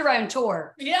 Testosterone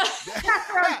tour. Yeah.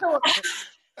 Testosterone tour.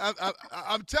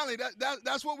 I'm telling you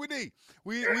that's what we need.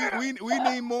 We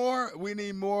need more. We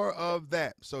need more of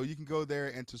that. So you can go there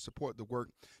and to support the work,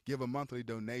 give a monthly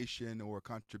donation or a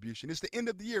contribution. It's the end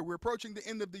of the year. We're approaching the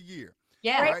end of the year.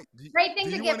 Yeah. Right? Great thing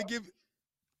to give.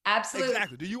 Absolutely.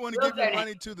 Exactly. Do you want to give your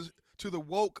money to the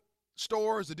woke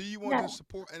stores, or do you want to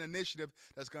support an initiative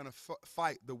that's going to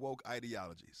fight the woke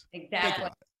ideologies? Exactly.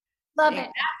 Love it.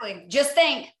 Exactly. Just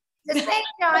think. Just think,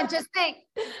 John. Just think.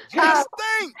 Just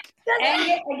think.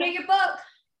 And get your book.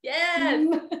 Yes.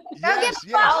 Yes.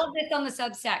 All of this on the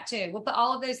Substack too. We'll put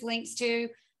all of those links to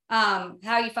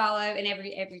how you follow and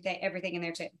everything in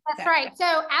there too. That's right.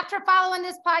 So after following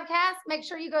this podcast, make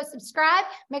sure you go subscribe.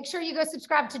 Make sure you go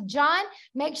subscribe to John.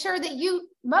 Make sure that you,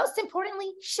 most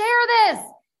importantly, share this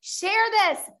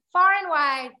far and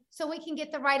wide so we can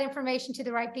get the right information to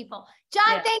the right people.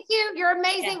 John, thank you. You're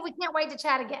amazing. We can't wait to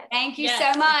chat again. Thank you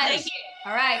so much. Thank you.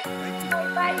 All right. Thank you.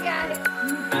 Bye, you guys.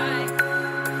 Bye.